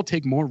 hey, I will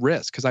take more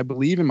risk because I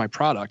believe in my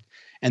product,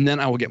 and then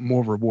I will get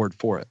more reward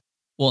for it.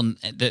 Well,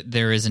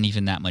 there isn't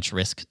even that much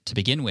risk to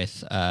begin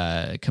with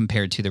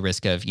compared to the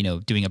risk of,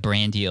 doing a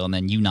brand deal and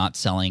then you not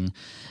selling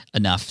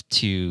enough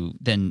to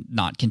then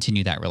not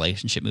continue that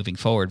relationship moving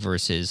forward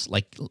versus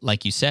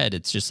like you said,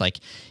 it's just like,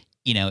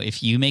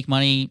 if you make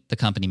money, the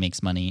company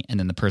makes money, and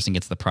then the person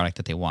gets the product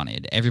that they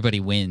wanted. Everybody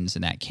wins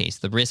in that case.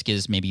 The risk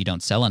is maybe you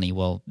don't sell any.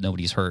 Well,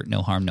 nobody's hurt,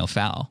 no harm, no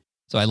foul.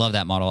 So I love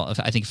that model.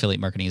 I think affiliate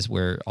marketing is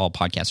where all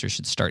podcasters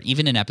should start,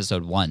 even in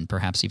episode 1,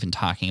 perhaps even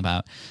talking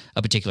about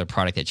a particular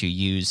product that you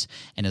use.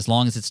 And as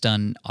long as it's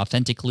done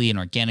authentically and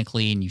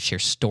organically and you share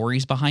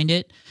stories behind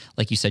it,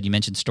 like you said, you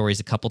mentioned stories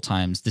a couple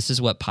times. This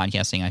is what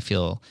podcasting, I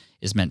feel,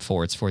 is meant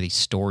for. It's for these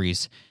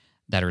stories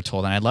that are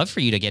told. And I'd love for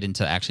you to get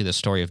into actually the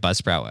story of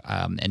Buzzsprout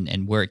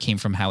and where it came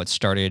from, how it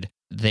started.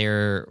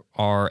 There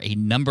are a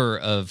number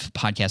of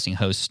podcasting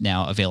hosts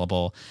now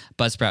available.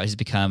 Buzzsprout has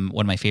become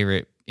one of my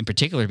favorite in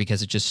particular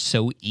because it's just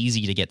so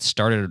easy to get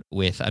started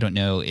with. I don't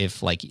know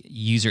if like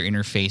user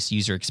interface,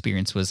 user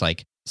experience was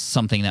like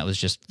something that was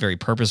just very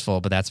purposeful,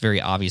 but that's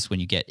very obvious when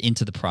you get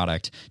into the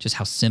product, just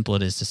how simple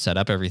it is to set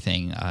up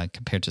everything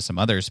compared to some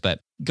others. But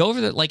go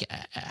over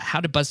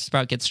how did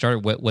Buzzsprout get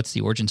started? What's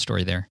the origin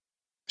story there?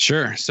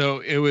 Sure. So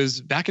it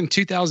was back in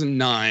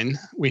 2009.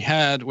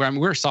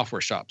 We're a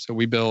software shop. So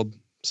we build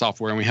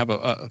software and we have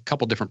a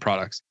couple different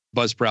products,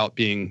 Buzzsprout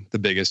being the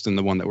biggest and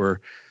the one that we're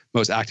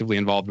most actively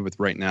involved with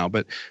right now.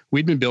 But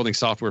we'd been building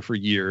software for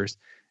years.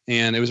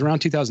 And it was around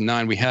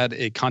 2009, we had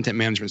a content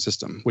management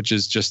system, which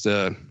is just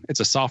it's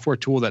a software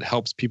tool that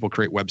helps people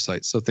create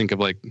websites. So think of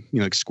like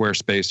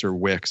Squarespace or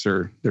Wix,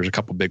 or there's a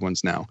couple big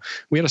ones now.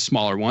 We had a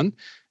smaller one,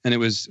 and it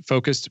was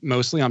focused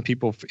mostly on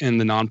people in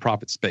the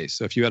nonprofit space.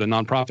 So if you had a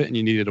nonprofit and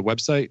you needed a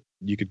website,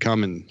 you could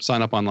come and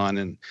sign up online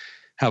and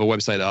have a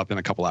website up in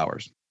a couple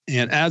hours.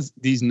 And as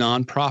these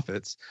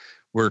nonprofits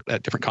were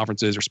at different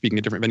conferences or speaking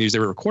at different venues, they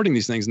were recording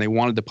these things and they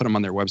wanted to put them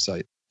on their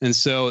website. And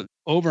so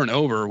over and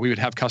over, we would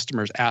have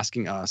customers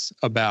asking us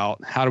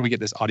about how do we get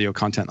this audio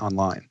content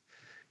online?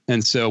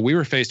 And so we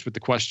were faced with the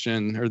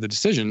question, or the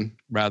decision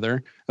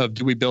rather, of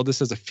do we build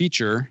this as a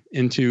feature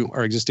into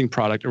our existing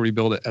product, or we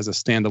build it as a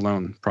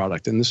standalone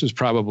product? And this was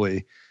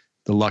probably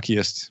the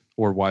luckiest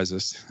or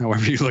wisest,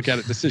 however you look at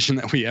it, decision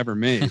that we ever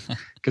made,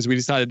 because we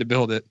decided to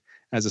build it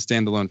as a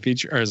standalone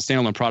feature or as a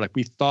standalone product.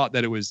 We thought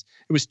that it was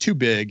too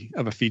big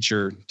of a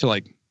feature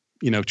to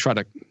try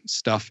to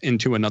stuff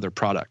into another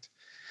product.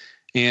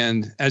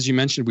 And as you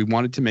mentioned, we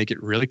wanted to make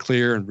it really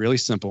clear and really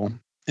simple.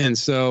 And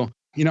so,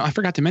 I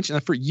forgot to mention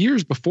that for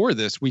years before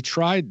this, we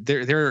tried,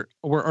 there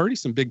were already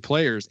some big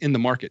players in the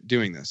market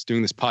doing this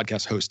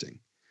podcast hosting.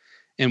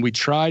 And we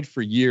tried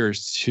for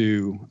years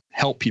to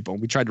help people.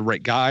 We tried to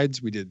write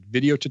guides. We did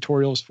video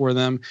tutorials for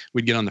them.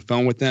 We'd get on the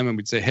phone with them and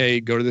we'd say, hey,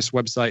 go to this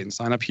website and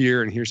sign up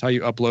here. And here's how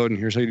you upload and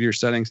here's how you do your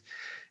settings.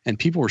 And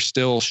people were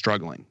still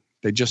struggling.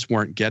 They just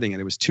weren't getting it.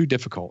 It was too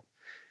difficult.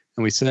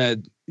 And we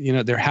said,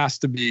 there has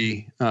to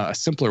be a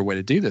simpler way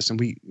to do this. And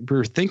we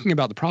were thinking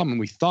about the problem, and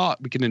we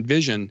thought we could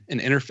envision an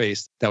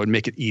interface that would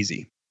make it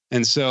easy.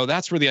 And so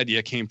that's where the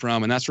idea came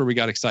from. And that's where we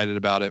got excited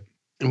about it.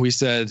 And we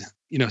said,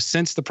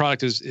 since the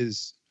product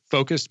is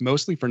focused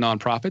mostly for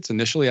nonprofits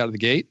initially out of the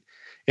gate,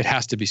 it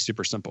has to be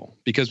super simple.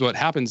 Because what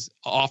happens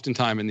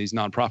oftentimes in these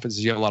nonprofits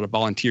is you have a lot of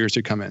volunteers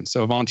who come in.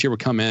 So a volunteer will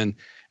come in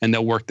and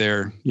they'll work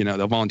there,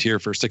 they'll volunteer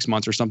for 6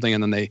 months or something,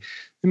 and then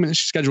the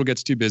schedule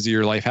gets too busy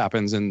or life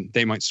happens and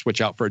they might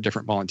switch out for a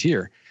different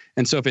volunteer.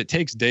 And so if it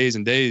takes days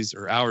and days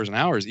or hours and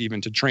hours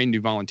even to train new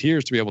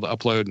volunteers to be able to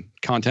upload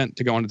content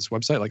to go onto this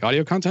website, like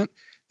audio content,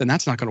 then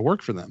that's not going to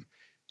work for them.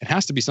 It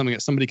has to be something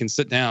that somebody can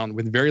sit down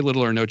with very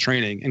little or no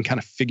training and kind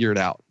of figure it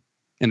out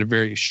in a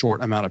very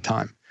short amount of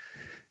time.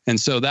 And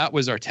so that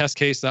was our test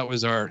case. That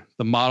was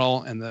the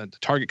model and the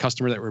target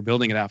customer that we're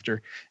building it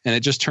after. And it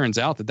just turns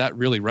out that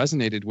really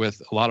resonated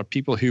with a lot of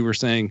people who were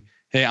saying,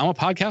 hey, I'm a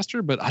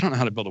podcaster, but I don't know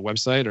how to build a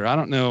website, or I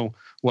don't know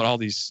what all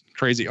these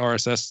crazy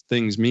RSS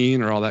things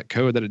mean or all that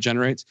code that it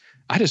generates.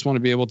 I just want to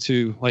be able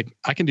to,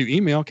 I can do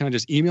email. Can I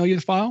just email you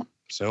the file?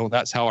 So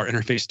that's how our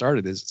interface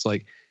started. It's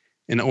like,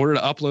 in order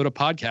to upload a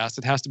podcast,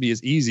 it has to be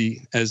as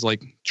easy as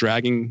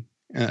dragging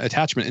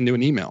attachment into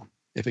an email.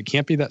 If it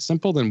can't be that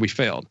simple, then we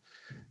failed.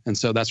 And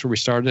so that's where we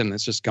started, and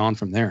it's just gone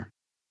from there.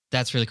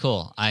 That's really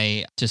cool.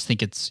 I just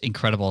think it's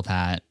incredible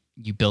that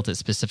you built it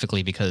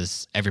specifically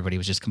because everybody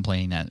was just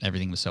complaining that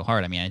everything was so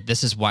hard. I mean,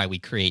 this is why we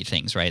create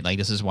things, right?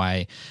 This is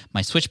why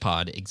my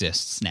SwitchPod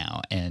exists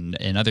now and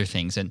other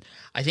things. And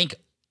I think,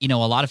 a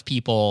lot of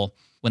people,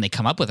 when they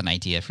come up with an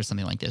idea for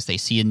something like this, they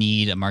see a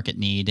need, a market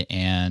need,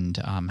 and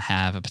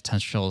have a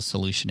potential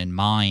solution in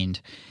mind.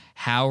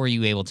 How are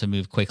you able to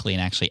move quickly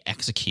and actually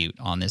execute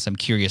on this? I'm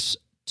curious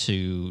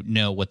to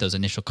know what those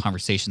initial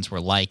conversations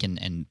were like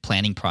and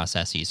planning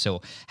processes.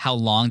 So how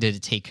long did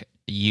it take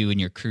you and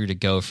your crew to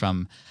go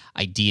from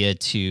idea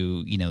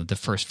to, the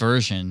first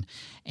version?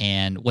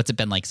 And what's it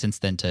been like since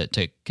then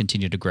to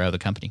continue to grow the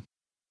company?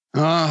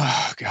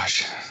 Oh,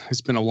 gosh,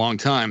 it's been a long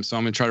time. So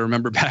I'm going to try to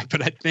remember back.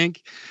 But I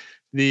think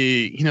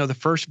the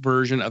first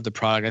version of the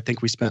product, I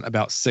think we spent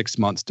about 6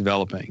 months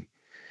developing.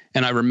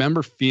 And I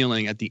remember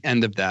feeling at the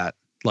end of that,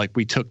 like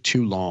we took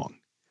too long.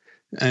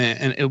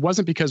 And it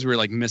wasn't because we were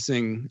like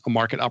missing a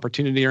market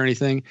opportunity or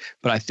anything,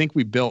 but I think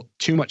we built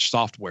too much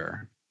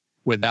software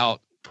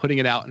without putting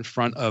it out in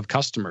front of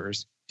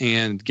customers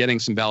and getting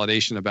some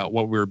validation about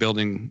what we were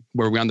building.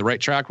 Were we on the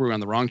right track? Were we on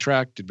the wrong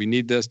track? Did we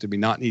need this? Did we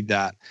not need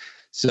that?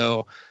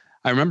 So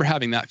I remember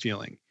having that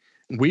feeling.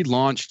 We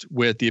launched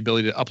with the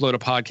ability to upload a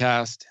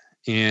podcast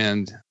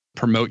and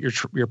promote your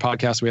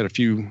podcast. We had a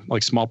few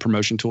like small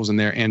promotion tools in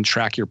there and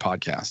track your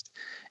podcast.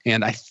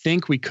 And I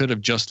think we could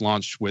have just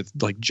launched with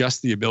like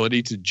just the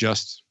ability to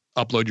just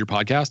upload your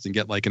podcast and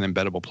get like an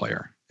embeddable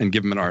player and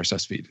give them an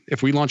RSS feed.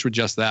 If we launched with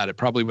just that, it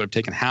probably would have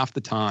taken half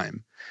the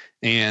time,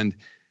 and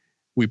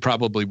we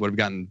probably would have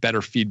gotten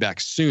better feedback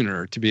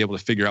sooner to be able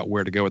to figure out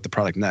where to go with the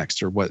product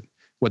next, or what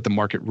the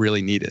market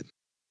really needed.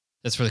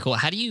 That's really cool.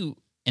 How do you,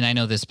 and I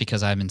know this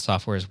because I'm in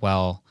software as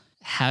well,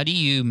 how do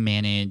you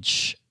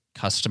manage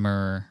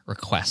customer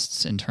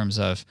requests in terms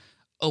of,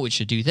 oh, it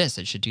should do this,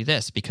 it should do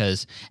this?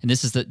 Because, and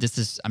this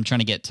is I'm trying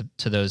to get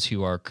to those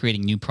who are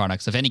creating new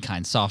products of any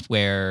kind,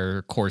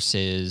 software,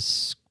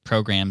 courses,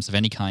 programs of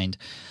any kind.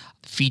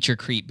 Feature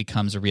creep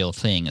becomes a real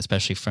thing,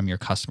 especially from your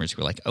customers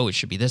who are like, oh, it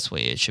should be this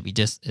way, it should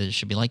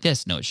be like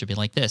this, no, it should be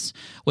like this.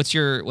 What's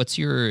your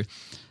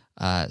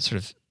sort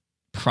of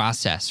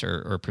process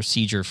or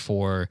procedure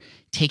for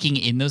taking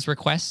in those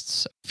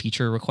requests,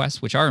 feature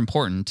requests, which are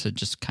important to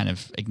just kind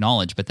of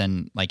acknowledge, but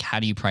then like, how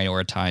do you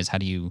prioritize? How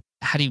do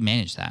you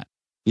manage that?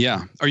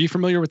 Yeah. Are you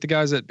familiar with the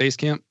guys at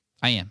Basecamp?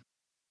 I am.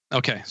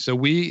 Okay. So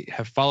we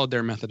have followed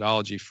their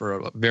methodology for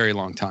a very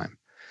long time.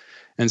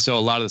 And so a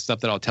lot of the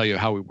stuff that I'll tell you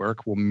how we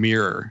work will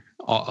mirror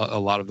a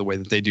lot of the way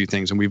that they do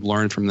things. And we've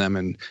learned from them,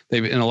 and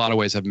they've in a lot of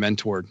ways have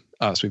mentored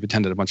us. We've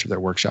attended a bunch of their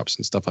workshops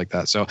and stuff like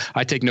that. So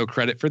I take no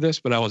credit for this,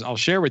 but I'll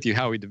share with you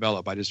how we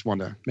develop. I just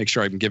want to make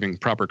sure I'm giving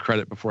proper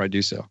credit before I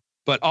do so.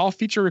 But all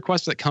feature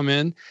requests that come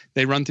in,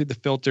 they run through the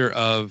filter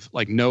of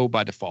like no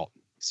by default.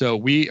 So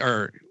we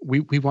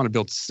want to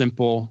build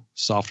simple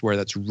software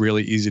that's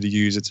really easy to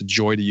use. It's a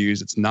joy to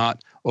use. It's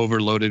not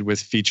overloaded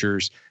with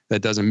features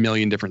that does a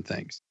million different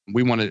things.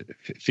 We want to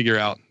figure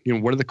out,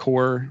 what are the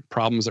core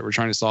problems that we're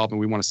trying to solve, and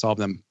we want to solve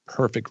them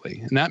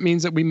perfectly. And that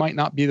means that we might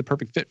not be the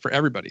perfect fit for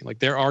everybody. Like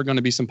there are going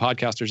to be some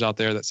podcasters out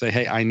there that say,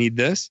 hey, I need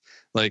this.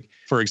 Like,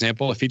 for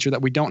example, a feature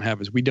that we don't have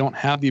is we don't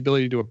have the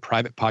ability to do a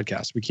private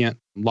podcast. We can't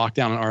lock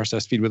down an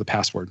RSS feed with a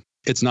password.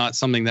 It's not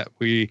something that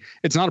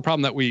it's not a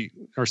problem that we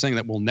are saying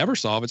that we'll never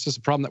solve. It's just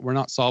a problem that we're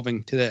not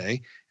solving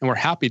today. And we're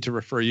happy to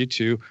refer you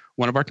to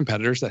one of our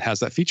competitors that has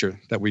that feature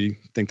that we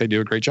think they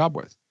do a great job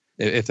with,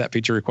 if that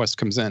feature request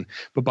comes in.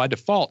 But by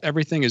default,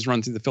 everything is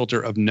run through the filter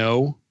of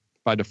no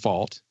by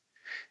default.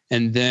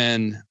 And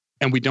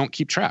we don't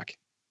keep track.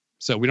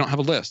 So we don't have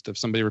a list of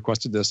somebody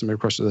requested this, somebody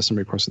requested this,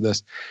 somebody requested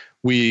this.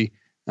 We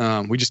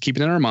just keep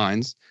it in our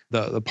minds.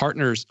 The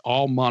partners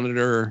all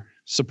monitor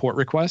support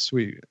requests.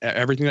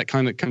 Everything that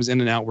kind of comes in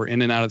and out, we're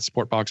in and out of the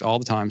support box all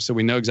the time. So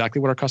we know exactly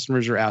what our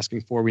customers are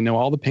asking for. We know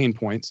all the pain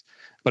points,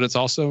 but it's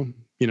also,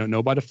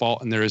 no by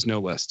default, and there is no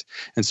list.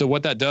 And so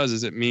what that does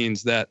is it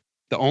means that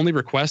the only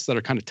requests that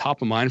are kind of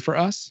top of mind for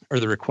us are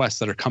the requests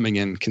that are coming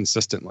in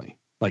consistently.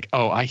 Like,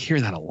 oh, I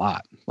hear that a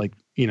lot. Like,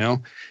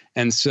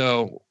 and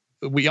so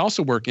we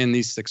also work in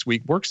these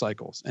 6-week work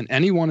cycles, and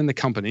anyone in the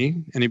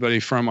company, anybody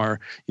from our,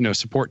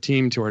 support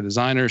team to our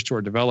designers, to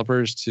our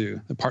developers,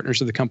 to the partners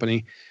of the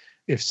company,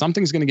 if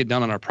something's going to get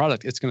done on our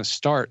product, it's going to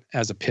start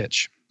as a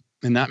pitch.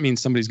 And that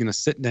means somebody's going to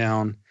sit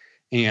down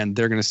and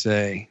they're going to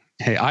say,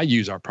 hey, I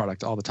use our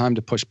product all the time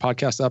to push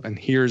podcasts up, and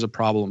here's a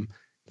problem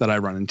that I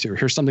run into.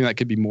 Here's something that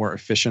could be more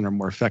efficient or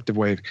more effective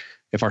way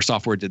if our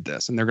software did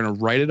this. And they're going to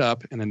write it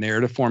up in a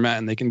narrative format,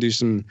 and they can do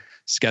some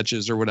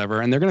sketches or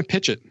whatever, and they're going to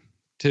pitch it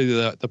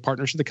to the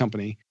partners of the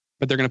company,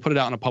 but they're going to put it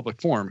out in a public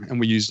forum. And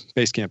we use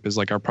Basecamp as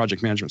like our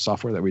project management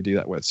software that we do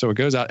that with. So it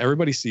goes out,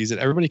 everybody sees it,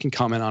 everybody can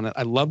comment on it.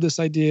 I love this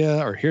idea,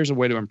 or here's a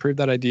way to improve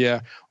that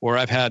idea. Or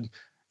I've had,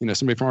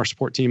 somebody from our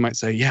support team might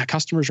say, yeah,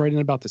 customers writing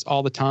about this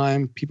all the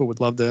time. People would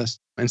love this.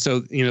 And so,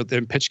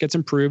 the pitch gets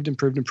improved. And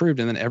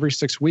then every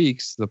 6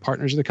 weeks, the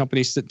partners of the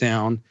company sit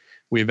down,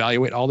 we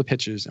evaluate all the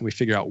pitches, and we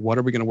figure out what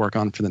are we going to work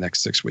on for the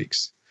next 6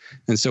 weeks.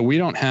 And so we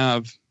don't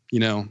have,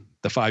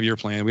 the 5-year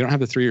plan. We don't have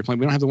the 3-year plan.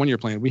 We don't have the 1-year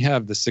plan. We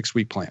have the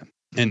 6-week plan.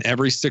 And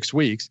every 6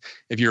 weeks,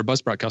 if you're a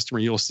Buzzsprout customer,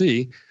 you'll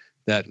see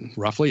that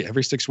roughly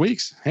every 6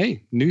 weeks,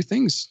 hey, new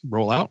things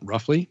roll out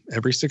roughly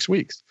every 6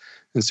 weeks.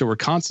 And so we're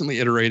constantly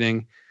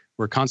iterating.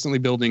 We're constantly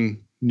building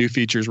new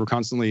features. We're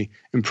constantly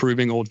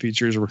improving old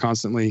features.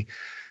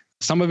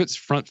 Some of it's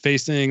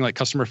front-facing, like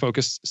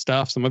customer-focused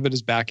stuff. Some of it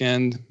is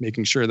back-end,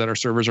 making sure that our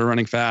servers are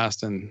running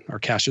fast and our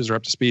caches are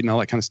up to speed and all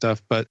that kind of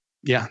stuff. But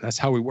yeah, that's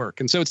how we work.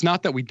 And so it's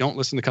not that we don't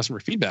listen to customer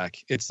feedback.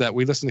 It's that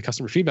we listen to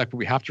customer feedback, but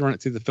we have to run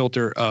it through the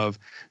filter of,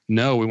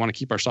 no, we want to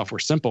keep our software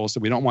simple. So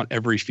we don't want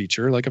every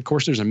feature. Like, of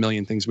course, there's a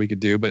million things we could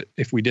do, but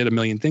if we did a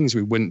million things,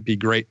 we wouldn't be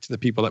great to the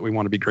people that we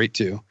want to be great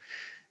to.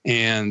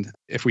 And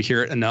if we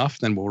hear it enough,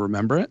 then we'll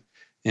remember it.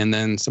 And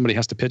then somebody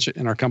has to pitch it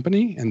in our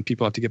company and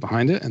people have to get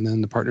behind it. And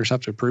then the partners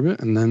have to approve it.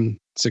 And then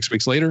 6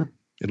 weeks later,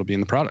 it'll be in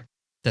the product.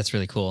 That's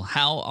really cool.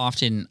 How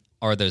often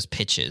are those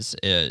pitches?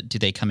 Do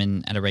they come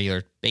in at a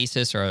regular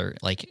basis, or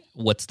like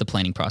what's the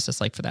planning process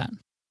like for that?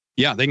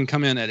 Yeah, they can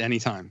come in at any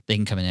time. They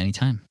can come in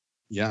anytime.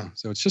 Yeah.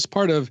 So it's just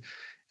part of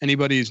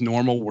anybody's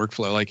normal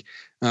workflow. Like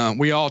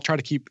we all try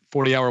to keep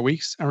 40-hour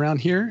weeks around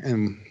here,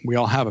 and we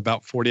all have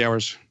about 40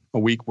 hours a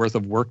week worth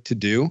of work to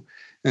do.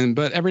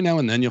 But every now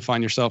and then you'll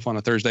find yourself on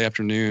a Thursday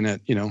afternoon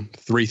at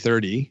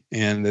 3:30,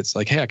 and it's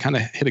like, hey, I kind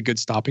of hit a good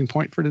stopping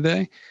point for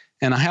today.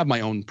 And I have my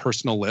own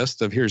personal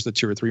list of here's the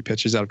 2 or 3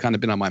 pitches that have kind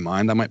of been on my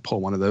mind. I might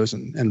pull one of those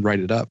and write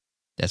it up.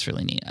 That's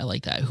really neat. I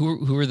like that.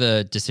 Who are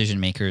the decision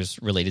makers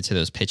related to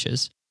those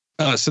pitches?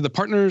 So the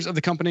partners of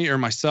the company are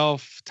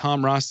myself,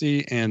 Tom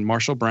Rossi, and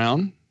Marshall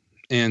Brown.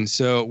 And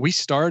so we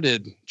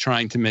started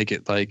trying to make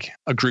it like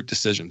a group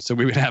decision. So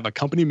we would have a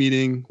company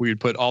meeting. We would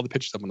put all the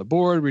pitches up on the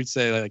board. We'd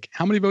say like,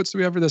 how many votes do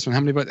we have for this one?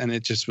 How many votes? And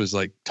it just was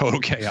like total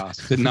chaos.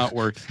 Did not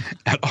work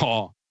at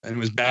all. And it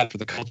was bad for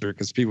the culture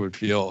because people would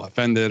feel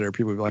offended, or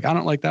people would be like, I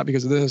don't like that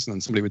because of this. And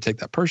then somebody would take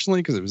that personally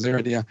because it was their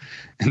idea.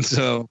 And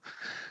so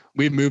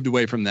we've moved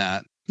away from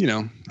that.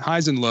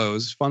 Highs and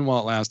lows, fun while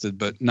it lasted,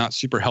 but not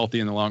super healthy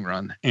in the long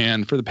run.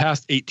 And for the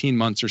past 18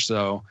 months or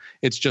so,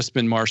 it's just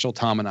been Marshall,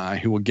 Tom, and I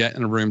who will get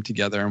in a room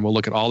together and we'll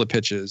look at all the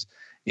pitches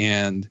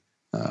and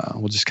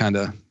we'll just kind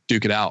of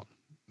duke it out.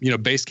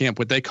 Basecamp,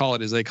 what they call it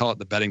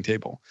the betting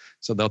table.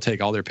 So they'll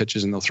take all their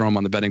pitches and they'll throw them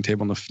on the betting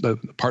table, and the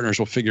partners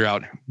will figure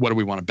out what do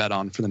we want to bet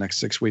on for the next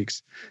 6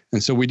 weeks.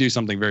 And so we do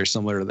something very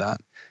similar to that.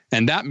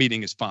 And that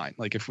meeting is fine.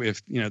 Like if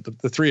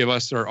the three of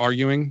us are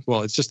arguing,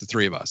 well, it's just the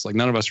three of us. Like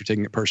none of us are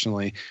taking it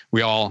personally.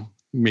 We all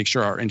make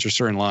sure our interests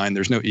are in line.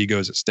 There's no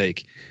egos at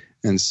stake.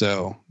 And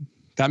so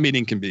that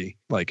meeting can be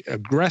like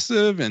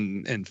aggressive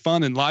and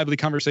fun and lively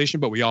conversation,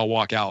 but we all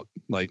walk out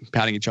like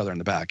patting each other in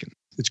the back, and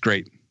it's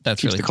great. That's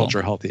keeps really the cool.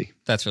 culture healthy.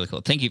 That's really cool.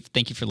 Thank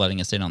you for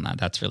letting us in on that.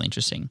 That's really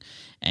interesting.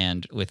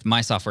 And with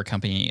my software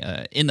company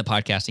in the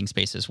podcasting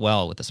space as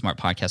well, with the Smart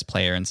Podcast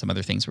Player and some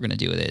other things we're going to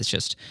do with it, it's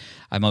just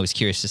I'm always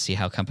curious to see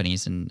how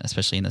companies, and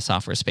especially in the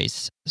software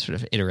space, sort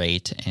of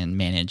iterate and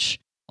manage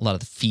a lot of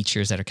the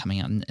features that are coming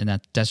out.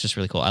 And that's just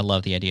really cool. I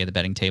love the idea of the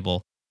betting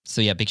table. So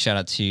yeah, big shout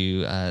out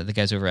to the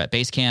guys over at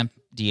Basecamp.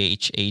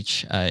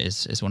 DHH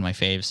is one of my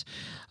faves.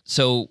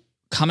 So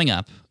coming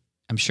up,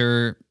 I'm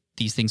sure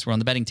these things were on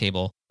the betting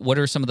table. What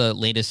are some of the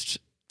latest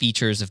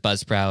features of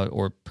Buzzsprout,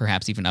 or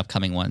perhaps even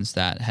upcoming ones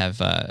that have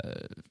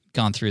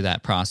gone through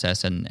that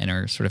process and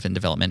are sort of in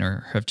development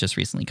or have just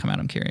recently come out?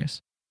 I'm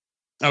curious.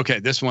 Okay,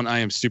 this one I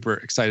am super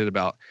excited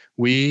about.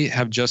 We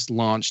have just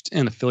launched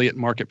an affiliate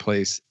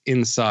marketplace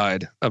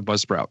inside of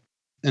Buzzsprout.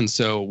 And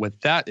so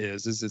what that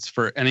is it's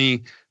for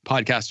any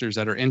podcasters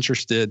that are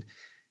interested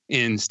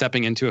in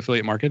stepping into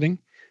affiliate marketing.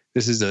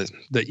 This is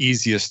the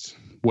easiest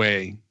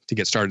way to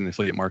get started in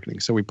affiliate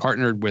marketing. So we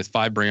partnered with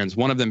 5 brands,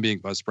 one of them being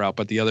Buzzsprout,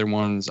 but the other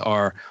ones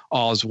are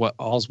All's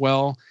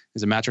Well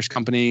is a mattress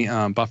company,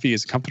 Buffy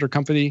is a comforter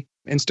company,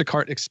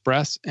 Instacart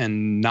Express,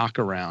 and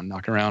Knockaround.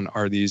 Knockaround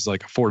are these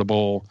like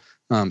affordable,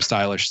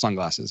 stylish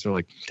sunglasses. They're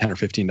like $10 or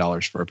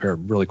 $15 for a pair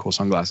of really cool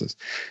sunglasses.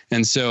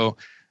 And so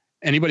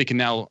anybody can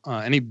now,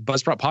 any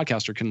Buzzsprout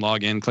podcaster can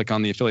log in, click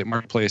on the affiliate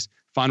marketplace,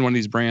 find one of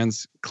these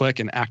brands, click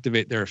and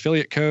activate their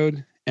affiliate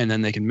code, and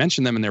then they can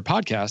mention them in their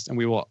podcast, and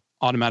we will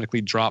automatically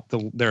drop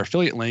their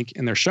affiliate link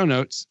in their show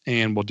notes,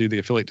 and we'll do the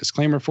affiliate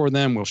disclaimer for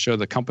them. We'll show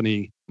the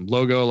company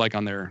logo like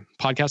on their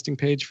podcasting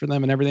page for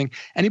them and everything.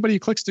 Anybody who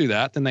clicks through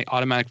that, then they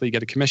automatically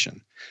get a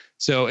commission.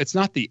 So it's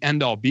not the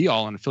end all be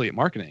all in affiliate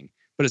marketing,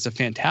 but it's a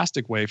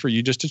fantastic way for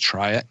you just to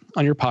try it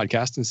on your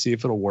podcast and see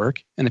if it'll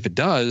work. And if it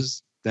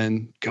does,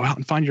 then go out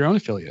and find your own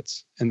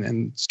affiliates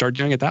and start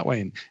doing it that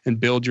way and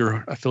build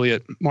your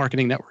affiliate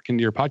marketing network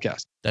into your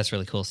podcast. That's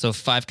really cool. So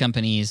 5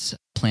 companies,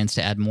 plans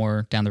to add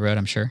more down the road,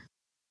 I'm sure.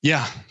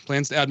 Yeah,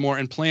 plans to add more,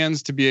 and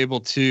plans to be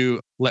able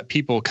to let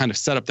people kind of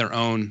set up their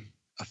own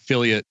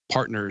affiliate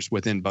partners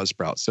within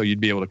Buzzsprout. So you'd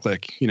be able to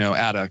click,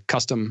 add a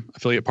custom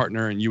affiliate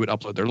partner, and you would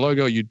upload their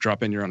logo, you'd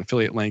drop in your own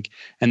affiliate link.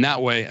 And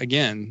that way,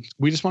 again,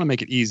 we just want to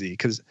make it easy,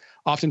 because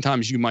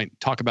oftentimes you might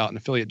talk about an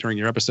affiliate during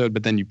your episode,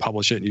 but then you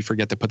publish it and you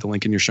forget to put the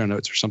link in your show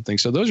notes or something.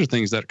 So those are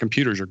things that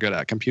computers are good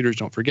at. Computers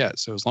don't forget.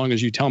 So as long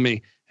as you tell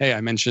me, hey,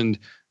 I mentioned,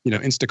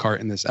 Instacart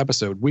in this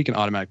episode, we can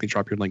automatically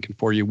drop your link in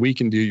for you. We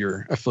can do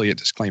your affiliate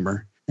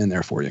disclaimer in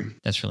there for you.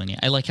 That's really neat.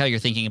 I like how you're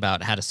thinking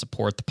about how to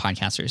support the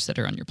podcasters that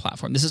are on your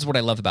platform. This is what I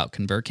love about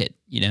ConvertKit,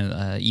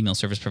 email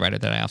service provider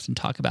that I often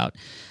talk about.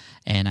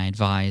 And I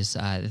advise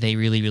they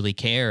really, really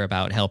care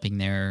about helping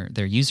their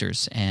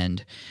users.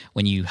 And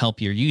when you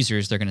help your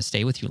users, they're going to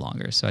stay with you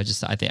longer. So I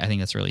think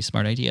that's a really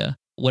smart idea.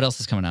 What else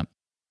is coming up?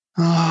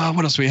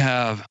 What else we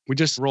have? We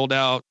just rolled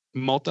out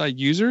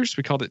multi-users.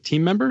 We called it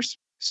team members.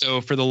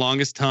 So for the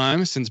longest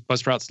time, since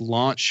Buzzsprout's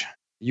launch,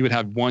 you would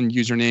have one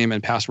username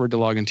and password to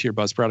log into your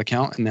Buzzsprout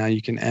account. And now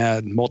you can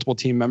add multiple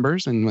team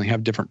members and we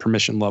have different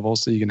permission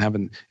levels. So you can have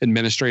an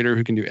administrator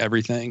who can do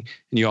everything.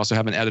 And you also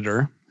have an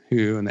editor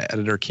and the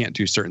editor can't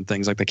do certain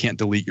things. Like they can't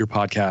delete your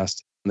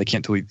podcast. They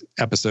can't delete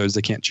episodes.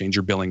 They can't change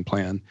your billing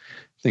plan,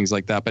 things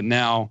like that. But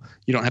now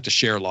you don't have to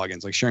share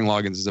logins. Like sharing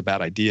logins is a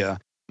bad idea.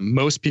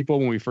 Most people,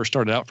 when we first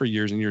started out for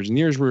years and years and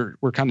years, were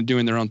kind of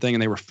doing their own thing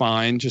and they were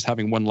fine just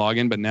having one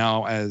login. But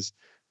now as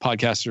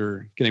podcasts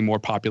are getting more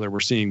popular, we're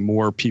seeing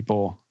more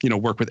people,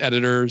 work with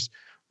editors,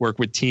 work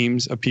with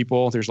teams of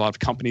people. There's a lot of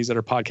companies that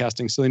are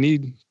podcasting. So they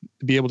need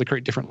to be able to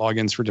create different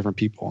logins for different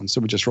people. And so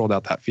we just rolled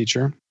out that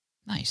feature.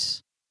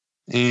 Nice.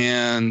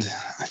 And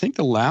I think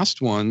the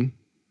last one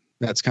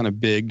that's kind of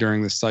big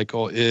during this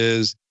cycle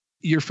is,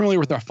 you're familiar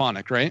with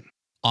Auphonic, right?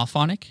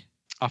 Auphonic?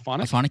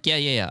 Auphonic?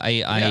 Yeah.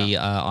 I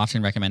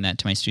often recommend that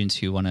to my students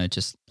who want to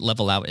just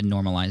level out and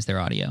normalize their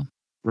audio.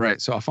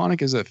 Right. So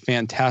Auphonic is a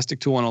fantastic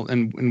tool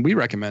and we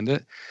recommend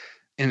it.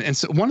 And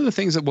so one of the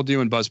things that we'll do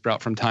in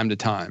Buzzsprout from time to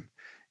time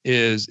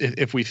is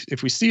if we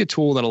see a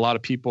tool that a lot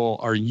of people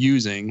are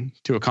using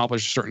to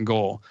accomplish a certain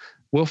goal,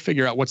 we'll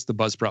figure out what's the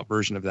Buzzsprout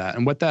version of that.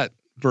 And what that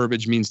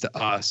verbiage means to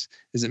us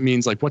is it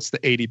means like, what's the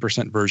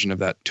 80% version of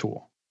that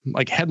tool?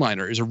 Like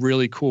Headliner is a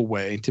really cool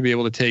way to be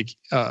able to take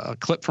a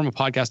clip from a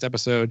podcast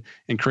episode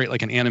and create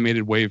like an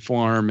animated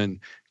waveform and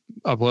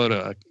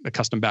upload a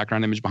custom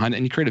background image behind it,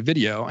 and you create a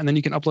video, and then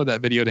you can upload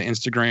that video to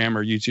Instagram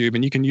or YouTube,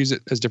 and you can use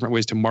it as different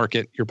ways to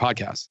market your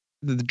podcast.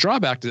 The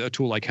drawback to a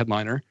tool like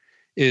Headliner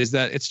is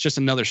that it's just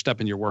another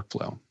step in your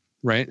workflow,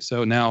 right?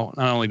 So now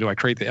not only do I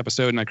create the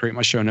episode and I create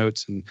my show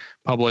notes and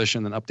publish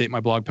and then update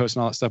my blog post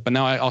and all that stuff, but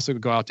now I also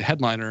go out to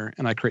Headliner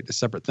and I create this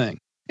separate thing.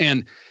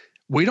 And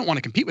we don't want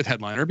to compete with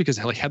Headliner because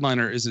like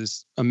Headliner is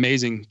this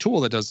amazing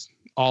tool that does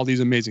all these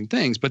amazing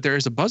things, but there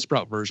is a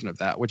Buzzsprout version of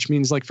that, which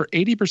means like for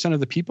 80%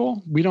 of the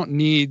people, we don't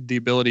need the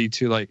ability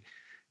to like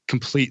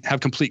have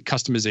complete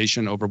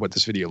customization over what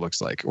this video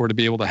looks like, or to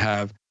be able to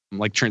have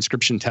like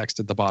transcription text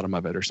at the bottom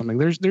of it or something.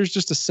 There's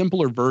just a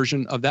simpler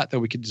version of that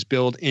we could just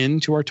build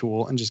into our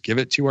tool and just give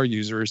it to our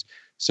users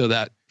so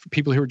that for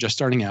people who are just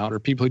starting out or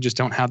people who just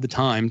don't have the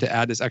time to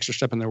add this extra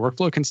step in their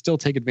workflow can still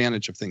take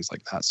advantage of things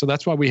like that. So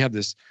that's why we have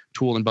this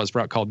tool in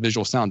Buzzsprout called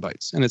Visual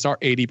Soundbites, and it's our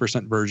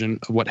 80% version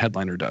of what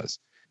Headliner does.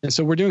 And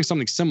so we're doing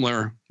something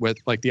similar with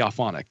like the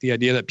Auphonic, the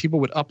idea that people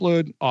would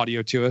upload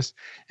audio to us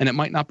and it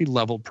might not be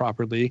leveled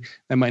properly.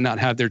 They might not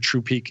have their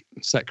true peak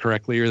set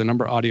correctly or the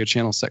number of audio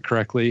channels set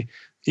correctly.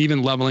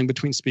 Even leveling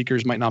between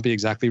speakers might not be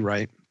exactly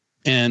right.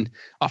 And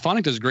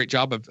Auphonic does a great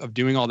job of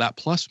doing all that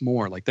plus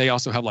more. Like they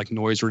also have like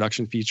noise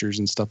reduction features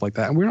and stuff like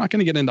that. And we're not going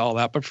to get into all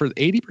that, but for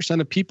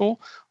 80% of people,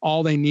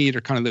 all they need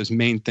are kind of those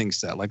main things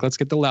set. Like let's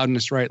get the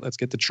loudness right. Let's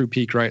get the true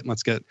peak right. And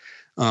let's get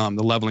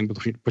the leveling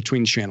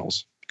between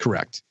channels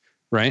correct.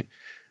 Right.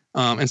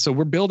 And so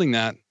we're building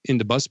that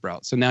into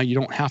Buzzsprout. So now you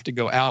don't have to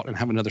go out and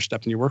have another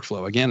step in your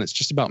workflow. Again, it's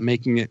just about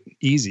making it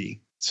easy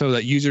so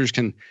that users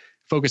can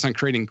focus on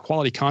creating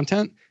quality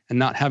content and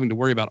not having to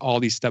worry about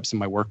all these steps in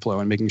my workflow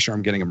and making sure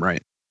I'm getting them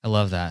right. I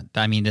love that.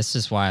 I mean, this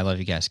is why I love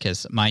you guys,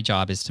 because my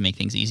job is to make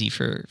things easy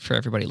for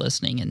everybody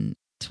listening, and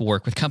to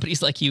work with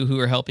companies like you who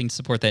are helping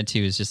support that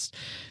too is just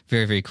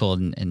very, very cool,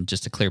 and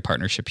just a clear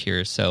partnership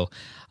here. So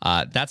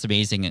that's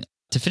amazing.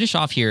 To finish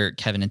off here,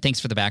 Kevin, and thanks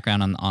for the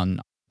background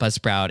on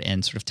Buzzsprout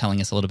and sort of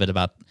telling us a little bit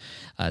about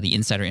the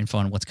insider info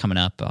and what's coming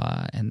up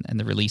and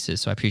the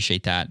releases. So I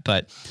appreciate that.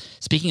 But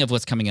speaking of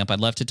what's coming up, I'd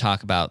love to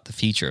talk about the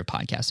future of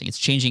podcasting. It's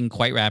changing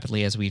quite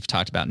rapidly, as we've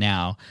talked about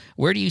now.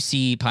 Where do you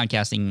see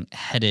podcasting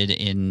headed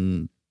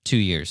in 2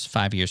 years,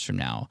 5 years from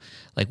now?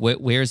 Like,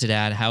 where is it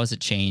at? How has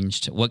it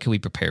changed? What can we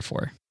prepare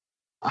for?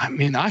 I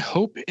mean, I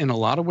hope in a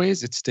lot of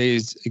ways it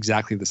stays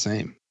exactly the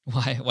same.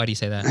 Why do you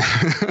say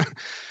that?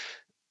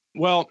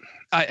 Well,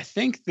 I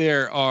think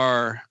there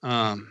are...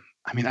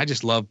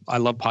 I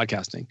love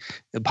podcasting.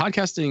 The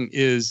podcasting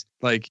is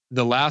like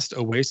the last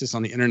oasis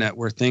on the internet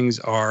where things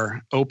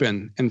are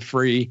open and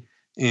free,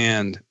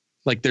 and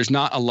like there's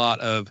not a lot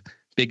of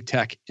big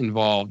tech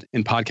involved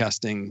in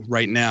podcasting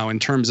right now in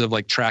terms of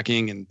like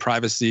tracking and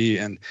privacy.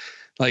 And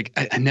like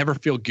I never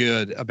feel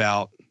good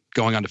about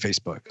going onto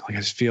Facebook. Like I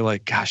just feel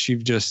like, gosh,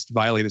 you've just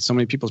violated so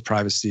many people's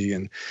privacy,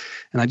 and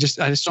I just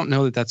don't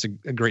know that that's a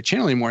great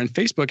channel anymore. And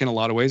Facebook, in a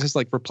lot of ways, has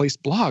like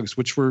replaced blogs,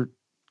 which were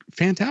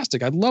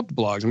fantastic. I loved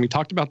blogs. And we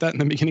talked about that in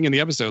the beginning of the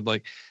episode,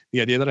 like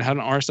the idea that I had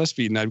an RSS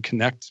feed and I'd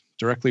connect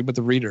directly with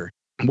the reader.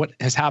 What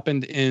has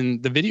happened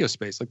in the video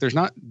space? Like there's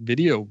not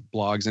video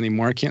blogs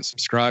anymore. I can't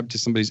subscribe to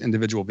somebody's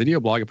individual video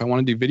blog. If I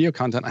want to do video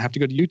content, I have to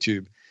go to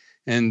YouTube.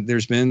 And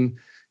there's been,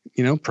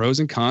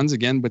 pros and cons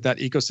again with that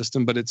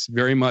ecosystem, but it's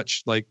very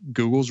much like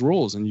Google's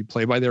rules, and you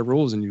play by their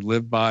rules and you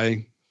live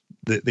by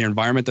the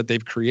environment that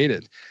they've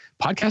created.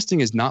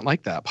 Podcasting is not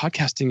like that.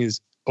 Podcasting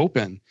is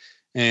open,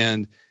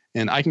 and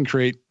I can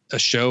create a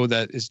show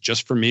that is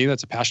just for me,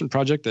 that's a passion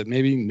project that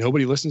maybe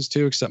nobody listens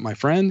to except my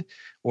friend,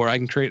 or I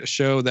can create a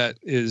show that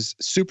is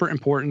super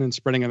important and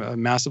spreading a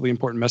massively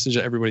important message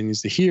that everybody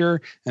needs to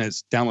hear, and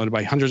it's downloaded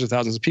by hundreds of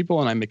thousands of people,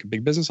 and I make a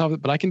big business of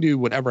it. But I can do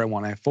whatever I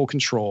want. I have full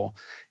control,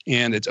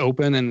 and it's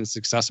open and it's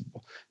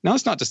accessible. Now,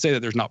 it's not to say that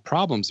there's not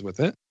problems with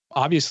it.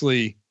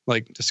 Obviously,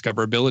 like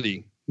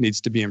discoverability needs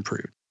to be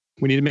improved.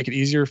 We need to make it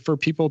easier for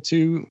people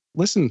to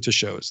listen to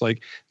shows.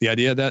 Like the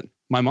idea that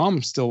my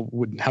mom still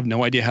would have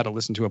no idea how to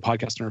listen to a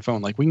podcast on her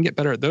phone. Like we can get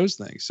better at those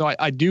things. So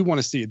I do want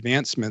to see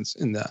advancements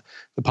in the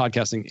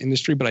podcasting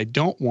industry, but I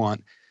don't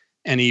want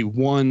any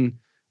one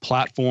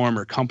platform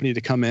or company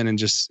to come in and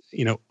just,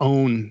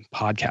 own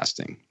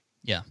podcasting.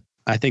 Yeah.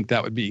 I think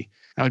that would be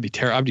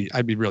terrible.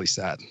 I'd be really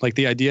sad. Like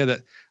the idea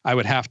that I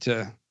would have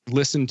to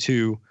listen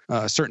to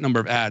a certain number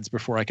of ads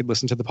before I could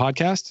listen to the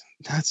podcast.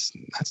 That's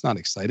not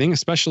exciting,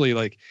 especially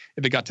like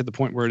if it got to the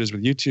point where it is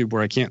with YouTube,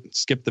 where I can't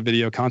skip the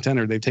video content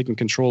or they've taken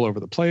control over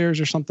the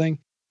players or something.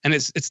 And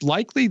it's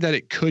likely that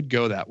it could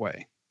go that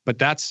way. But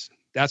that's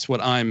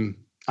what I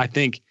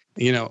think,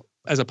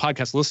 as a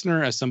podcast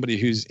listener, as somebody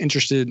who's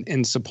interested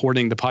in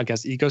supporting the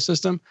podcast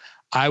ecosystem,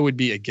 I would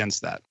be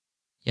against that.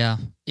 Yeah.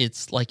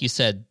 It's like you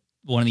said,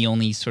 one of the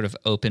only sort of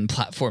open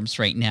platforms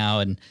right now.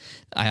 And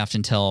I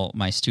often tell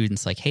my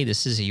students like, hey,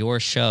 this is your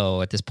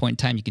show. At this point in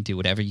time, you can do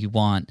whatever you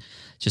want.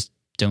 Just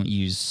don't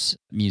use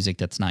music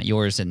that's not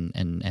yours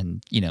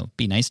and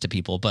be nice to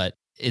people. But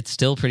it's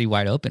still pretty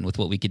wide open with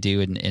what we could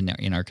do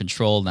in our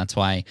control. And that's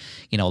why,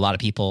 a lot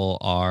of people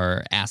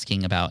are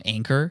asking about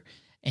Anchor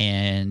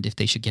and if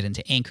they should get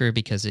into Anchor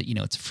because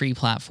it's a free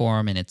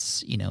platform and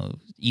it's,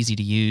 easy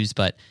to use.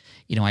 But,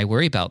 I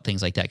worry about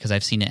things like that because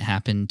I've seen it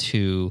happen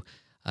to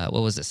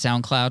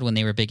SoundCloud when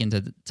they were big into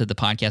the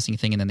podcasting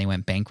thing and then they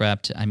went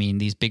bankrupt. I mean,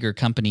 these bigger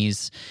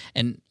companies,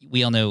 and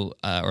we all know,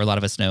 or a lot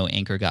of us know,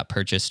 Anchor got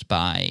purchased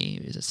by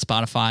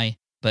Spotify,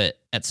 but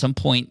at some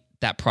point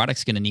that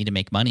product's going to need to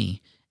make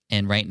money.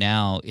 And right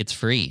now it's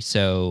free.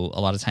 So a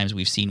lot of times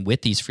we've seen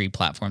with these free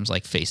platforms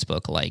like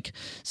Facebook, like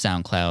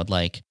SoundCloud,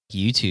 like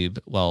YouTube,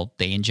 well,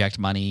 they inject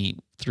money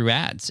through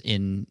ads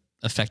in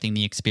affecting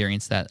the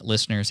experience that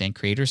listeners and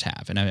creators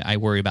have. And I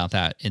worry about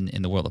that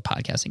in the world of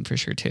podcasting for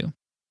sure too.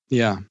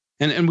 Yeah.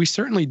 And we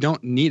certainly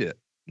don't need it.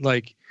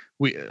 Like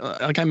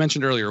I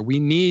mentioned earlier, we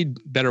need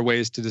better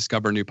ways to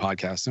discover new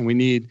podcasts and we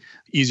need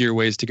easier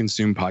ways to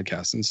consume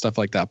podcasts and stuff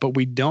like that. But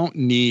we don't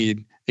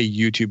need a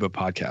YouTube of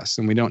podcasts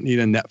and we don't need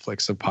a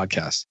Netflix of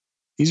podcasts.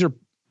 These are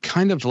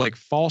kind of like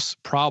false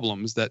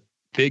problems that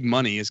big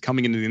money is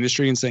coming into the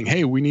industry and saying,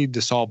 hey, we need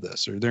to solve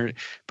this,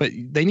 but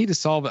they need to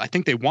solve it. I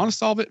think they want to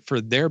solve it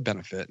for their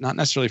benefit, not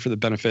necessarily for the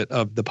benefit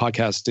of the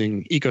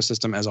podcasting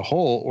ecosystem as a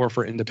whole or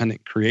for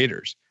independent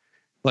creators.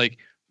 Like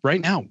right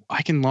now,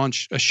 I can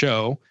launch a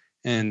show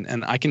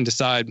and I can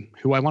decide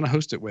who I want to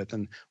host it with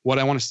and what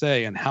I want to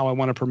say and how I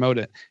want to promote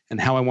it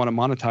and how I want to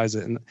monetize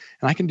it. And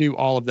I can do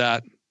all of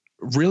that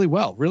really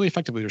well, really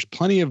effectively. There's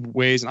plenty of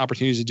ways and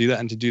opportunities to do that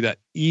and to do that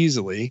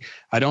easily.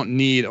 I don't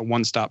need a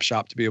one-stop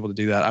shop to be able to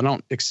do that. I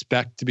don't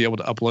expect to be able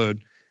to upload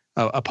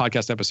a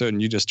podcast episode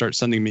and you just start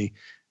sending me,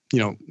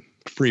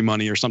 free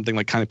money or something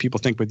like kind of people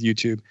think with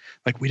YouTube.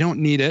 Like we don't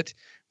need it.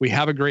 We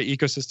have a great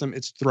ecosystem.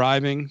 It's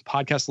thriving.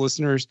 Podcast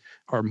listeners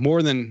are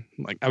more than,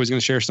 like, I was going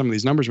to share some of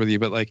these numbers with you,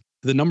 but like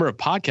the number of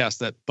podcasts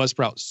that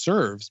Buzzsprout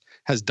serves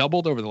has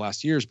doubled over the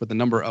last years, but the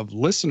number of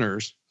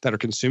listeners that are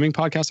consuming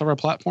podcasts on our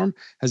platform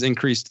has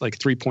increased like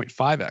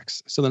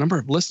 3.5x. So the number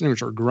of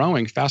listeners are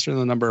growing faster than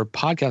the number of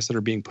podcasts that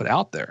are being put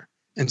out there.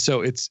 And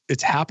so it's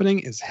happening.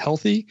 It's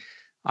healthy.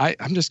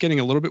 I'm just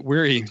getting a little bit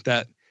weary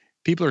that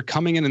people are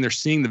coming in and they're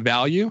seeing the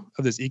value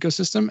of this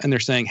ecosystem and they're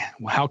saying,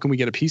 well, how can we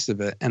get a piece of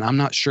it? And I'm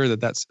not sure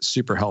that that's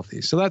super healthy.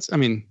 So that's,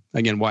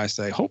 again, why I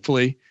say,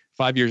 hopefully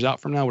 5 years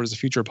out from now, what does the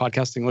future of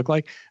podcasting look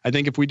like? I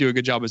think if we do a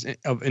good job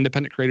of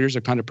independent creators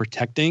of kind of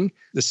protecting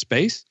the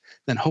space,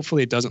 then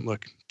hopefully it doesn't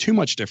look too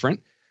much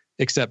different,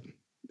 except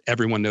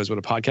everyone knows what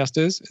a podcast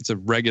is. It's a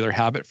regular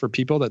habit for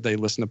people that they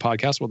listen to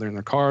podcasts while they're in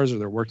their cars or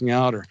they're working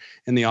out or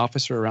in the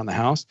office or around the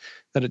house,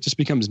 that it just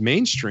becomes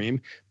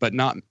mainstream, but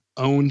not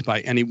owned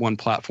by any one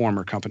platform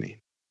or company.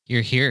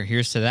 You're here.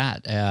 Here's to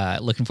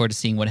that. Looking forward to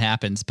seeing what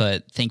happens,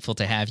 but thankful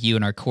to have you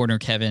in our corner,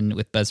 Kevin,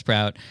 with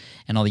Buzzsprout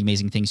and all the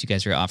amazing things you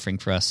guys are offering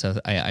for us. So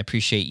I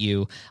appreciate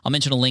you. I'll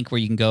mention a link where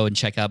you can go and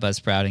check out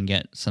Buzzsprout and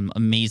get some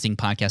amazing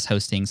podcast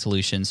hosting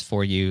solutions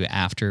for you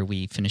after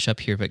we finish up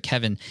here. But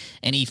Kevin,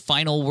 any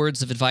final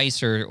words of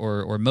advice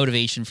or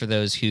motivation for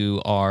those who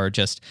are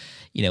just,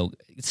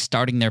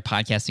 starting their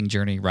podcasting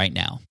journey right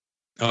now?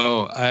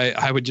 Oh,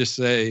 I would just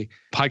say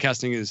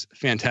podcasting is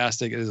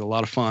fantastic. It is a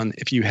lot of fun.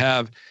 If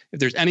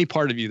there's any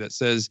part of you that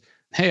says,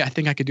 hey, I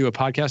think I could do a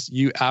podcast,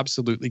 you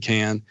absolutely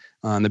can.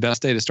 The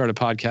best day to start a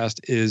podcast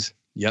is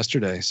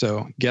yesterday.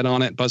 So get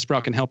on it.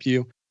 Buzzsprout can help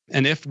you.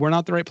 And if we're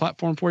not the right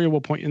platform for you,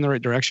 we'll point you in the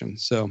right direction.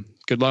 So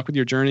good luck with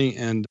your journey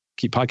and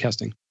keep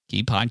podcasting.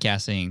 Keep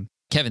podcasting.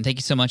 Kevin, thank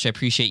you so much. I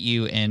appreciate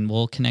you and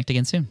we'll connect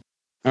again soon.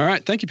 All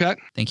right. Thank you, Pat.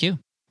 Thank you.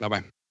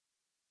 Bye-bye.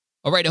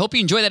 All right, I hope you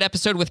enjoyed that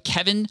episode with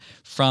Kevin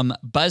from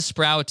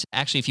Buzzsprout.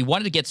 Actually, if you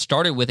wanted to get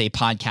started with a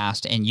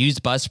podcast and use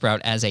Buzzsprout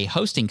as a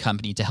hosting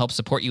company to help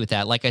support you with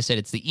that, like I said,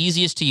 it's the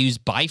easiest to use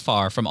by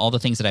far from all the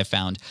things that I've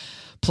found.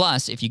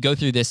 Plus, if you go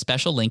through this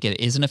special link,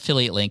 it is an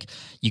affiliate link,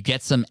 you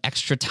get some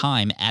extra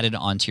time added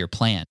onto your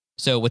plan.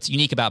 So what's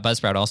unique about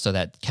Buzzsprout also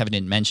that Kevin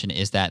didn't mention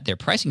is that their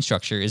pricing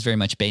structure is very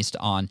much based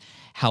on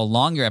how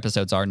long your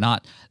episodes are,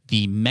 not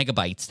the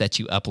megabytes that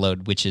you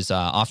upload, which is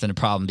often a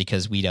problem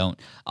because we don't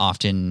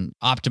often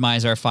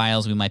optimize our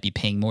files. We might be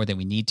paying more than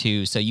we need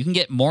to. So you can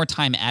get more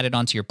time added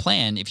onto your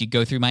plan if you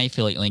go through my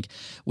affiliate link,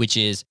 which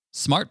is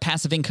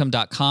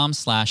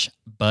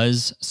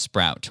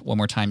smartpassiveincome.com/buzzsprout. One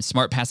more time,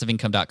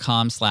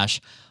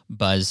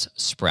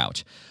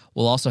 smartpassiveincome.com/buzzsprout.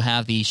 We'll also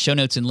have the show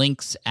notes and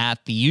links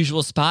at the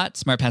usual spot,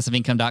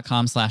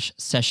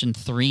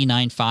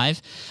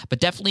 smartpassiveincome.com/session395. But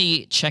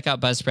definitely check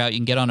out Buzzsprout. You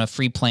can get on a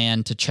free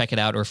plan to check it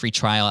out, or a free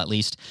trial at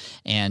least,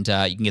 and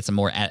you can get some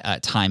more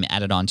time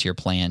added onto your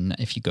plan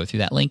if you go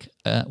through that link.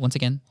 Once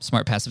again,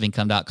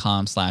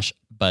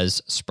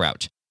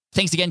 smartpassiveincome.com/buzzsprout.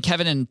 Thanks again,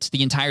 Kevin, and to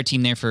the entire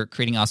team there for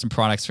creating awesome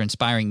products, for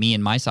inspiring me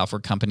and my software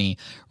company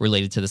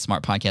related to the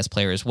Smart Podcast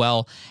Player as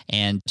well,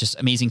 and just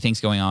amazing things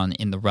going on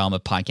in the realm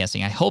of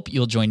podcasting. I hope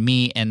you'll join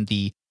me and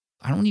I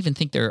don't even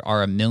think there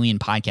are 1 million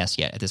podcasts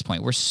yet at this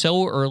point. We're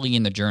so early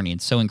in the journey.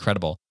 It's so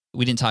incredible.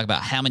 We didn't talk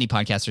about how many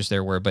podcasters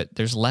there were, but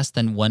there's less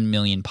than 1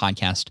 million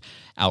podcasts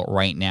out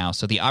right now.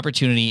 So the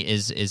opportunity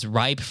is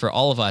ripe for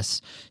all of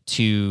us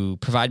to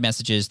provide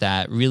messages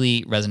that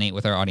really resonate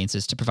with our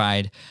audiences, to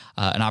provide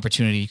an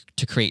opportunity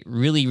to create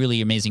really,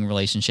 really amazing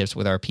relationships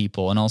with our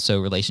people, and also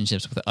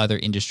relationships with other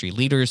industry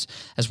leaders,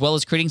 as well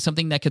as creating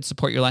something that could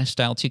support your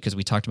lifestyle too, because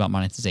we talked about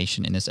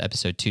monetization in this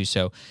episode too.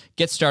 So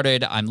get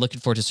started. I'm looking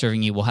forward to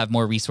serving you. We'll have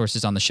more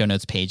resources on the show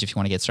notes page if you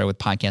want to get started with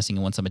podcasting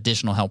and want some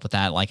additional help with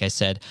that. Like I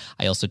said,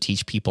 I also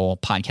teach people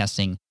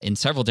podcasting in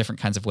several different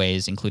kinds of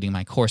ways, including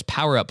my course,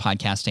 Power Up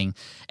Podcasting.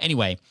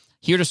 Anyway,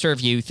 here to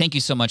serve you. Thank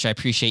you so much. I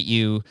appreciate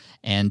you,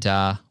 and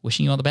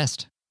wishing you all the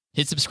best.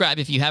 Hit subscribe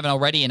if you haven't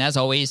already, and as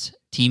always,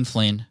 Team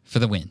Flynn for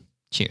the win.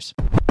 Cheers.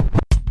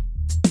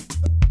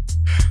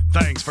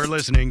 Thanks for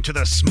listening to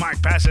the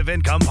Smart Passive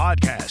Income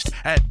Podcast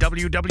at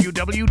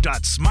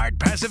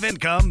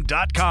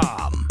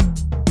www.smartpassiveincome.com.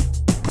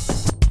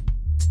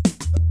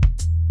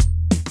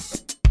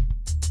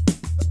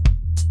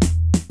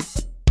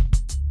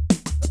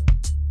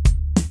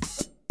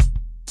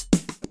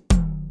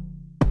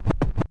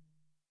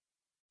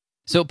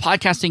 So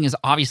podcasting is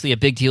obviously a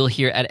big deal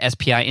here at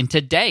SPI, and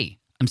today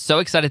I'm so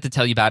excited to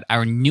tell you about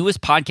our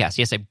newest podcast.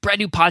 Yes, a brand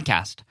new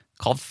podcast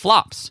called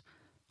Flops.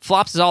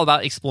 Flops is all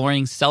about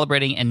exploring,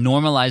 celebrating, and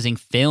normalizing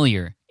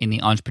failure in the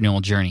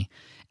entrepreneurial journey.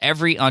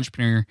 Every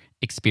entrepreneur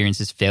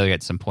experiences failure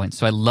at some point,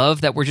 so I love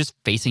that we're just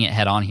facing it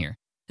head on here.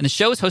 And the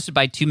show is hosted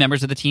by 2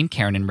 members of the team,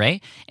 Karen and Ray,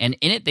 and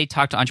in it they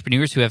talk to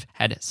entrepreneurs who have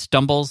had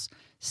stumbles,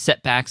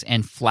 setbacks,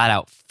 and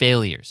flat-out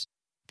failures.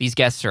 These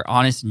guests are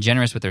honest and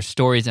generous with their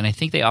stories, and I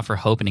think they offer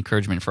hope and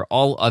encouragement for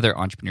all other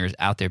entrepreneurs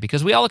out there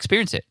because we all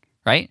experience it,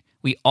 right?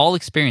 We all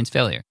experience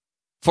failure.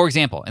 For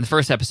example, in the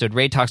first episode,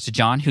 Ray talks to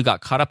John, who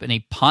got caught up in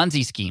a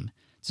Ponzi scheme.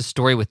 It's a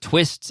story with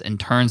twists and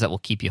turns that will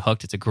keep you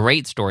hooked. It's a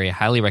great story. I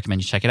highly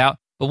recommend you check it out.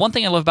 But one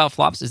thing I love about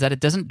Flops is that it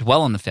doesn't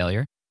dwell on the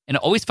failure, and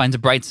it always finds a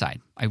bright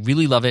side. I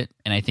really love it,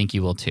 and I think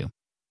you will too.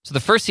 So the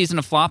first season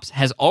of Flops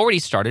has already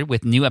started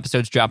with new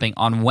episodes dropping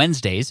on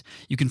Wednesdays.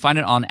 You can find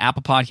it on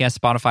Apple Podcasts,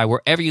 Spotify,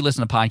 wherever you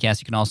listen to podcasts.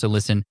 You can also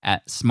listen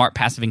at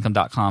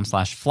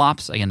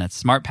smartpassiveincome.com/flops. Again,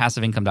 that's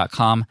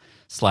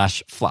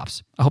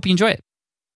smartpassiveincome.com/flops. I hope you enjoy it.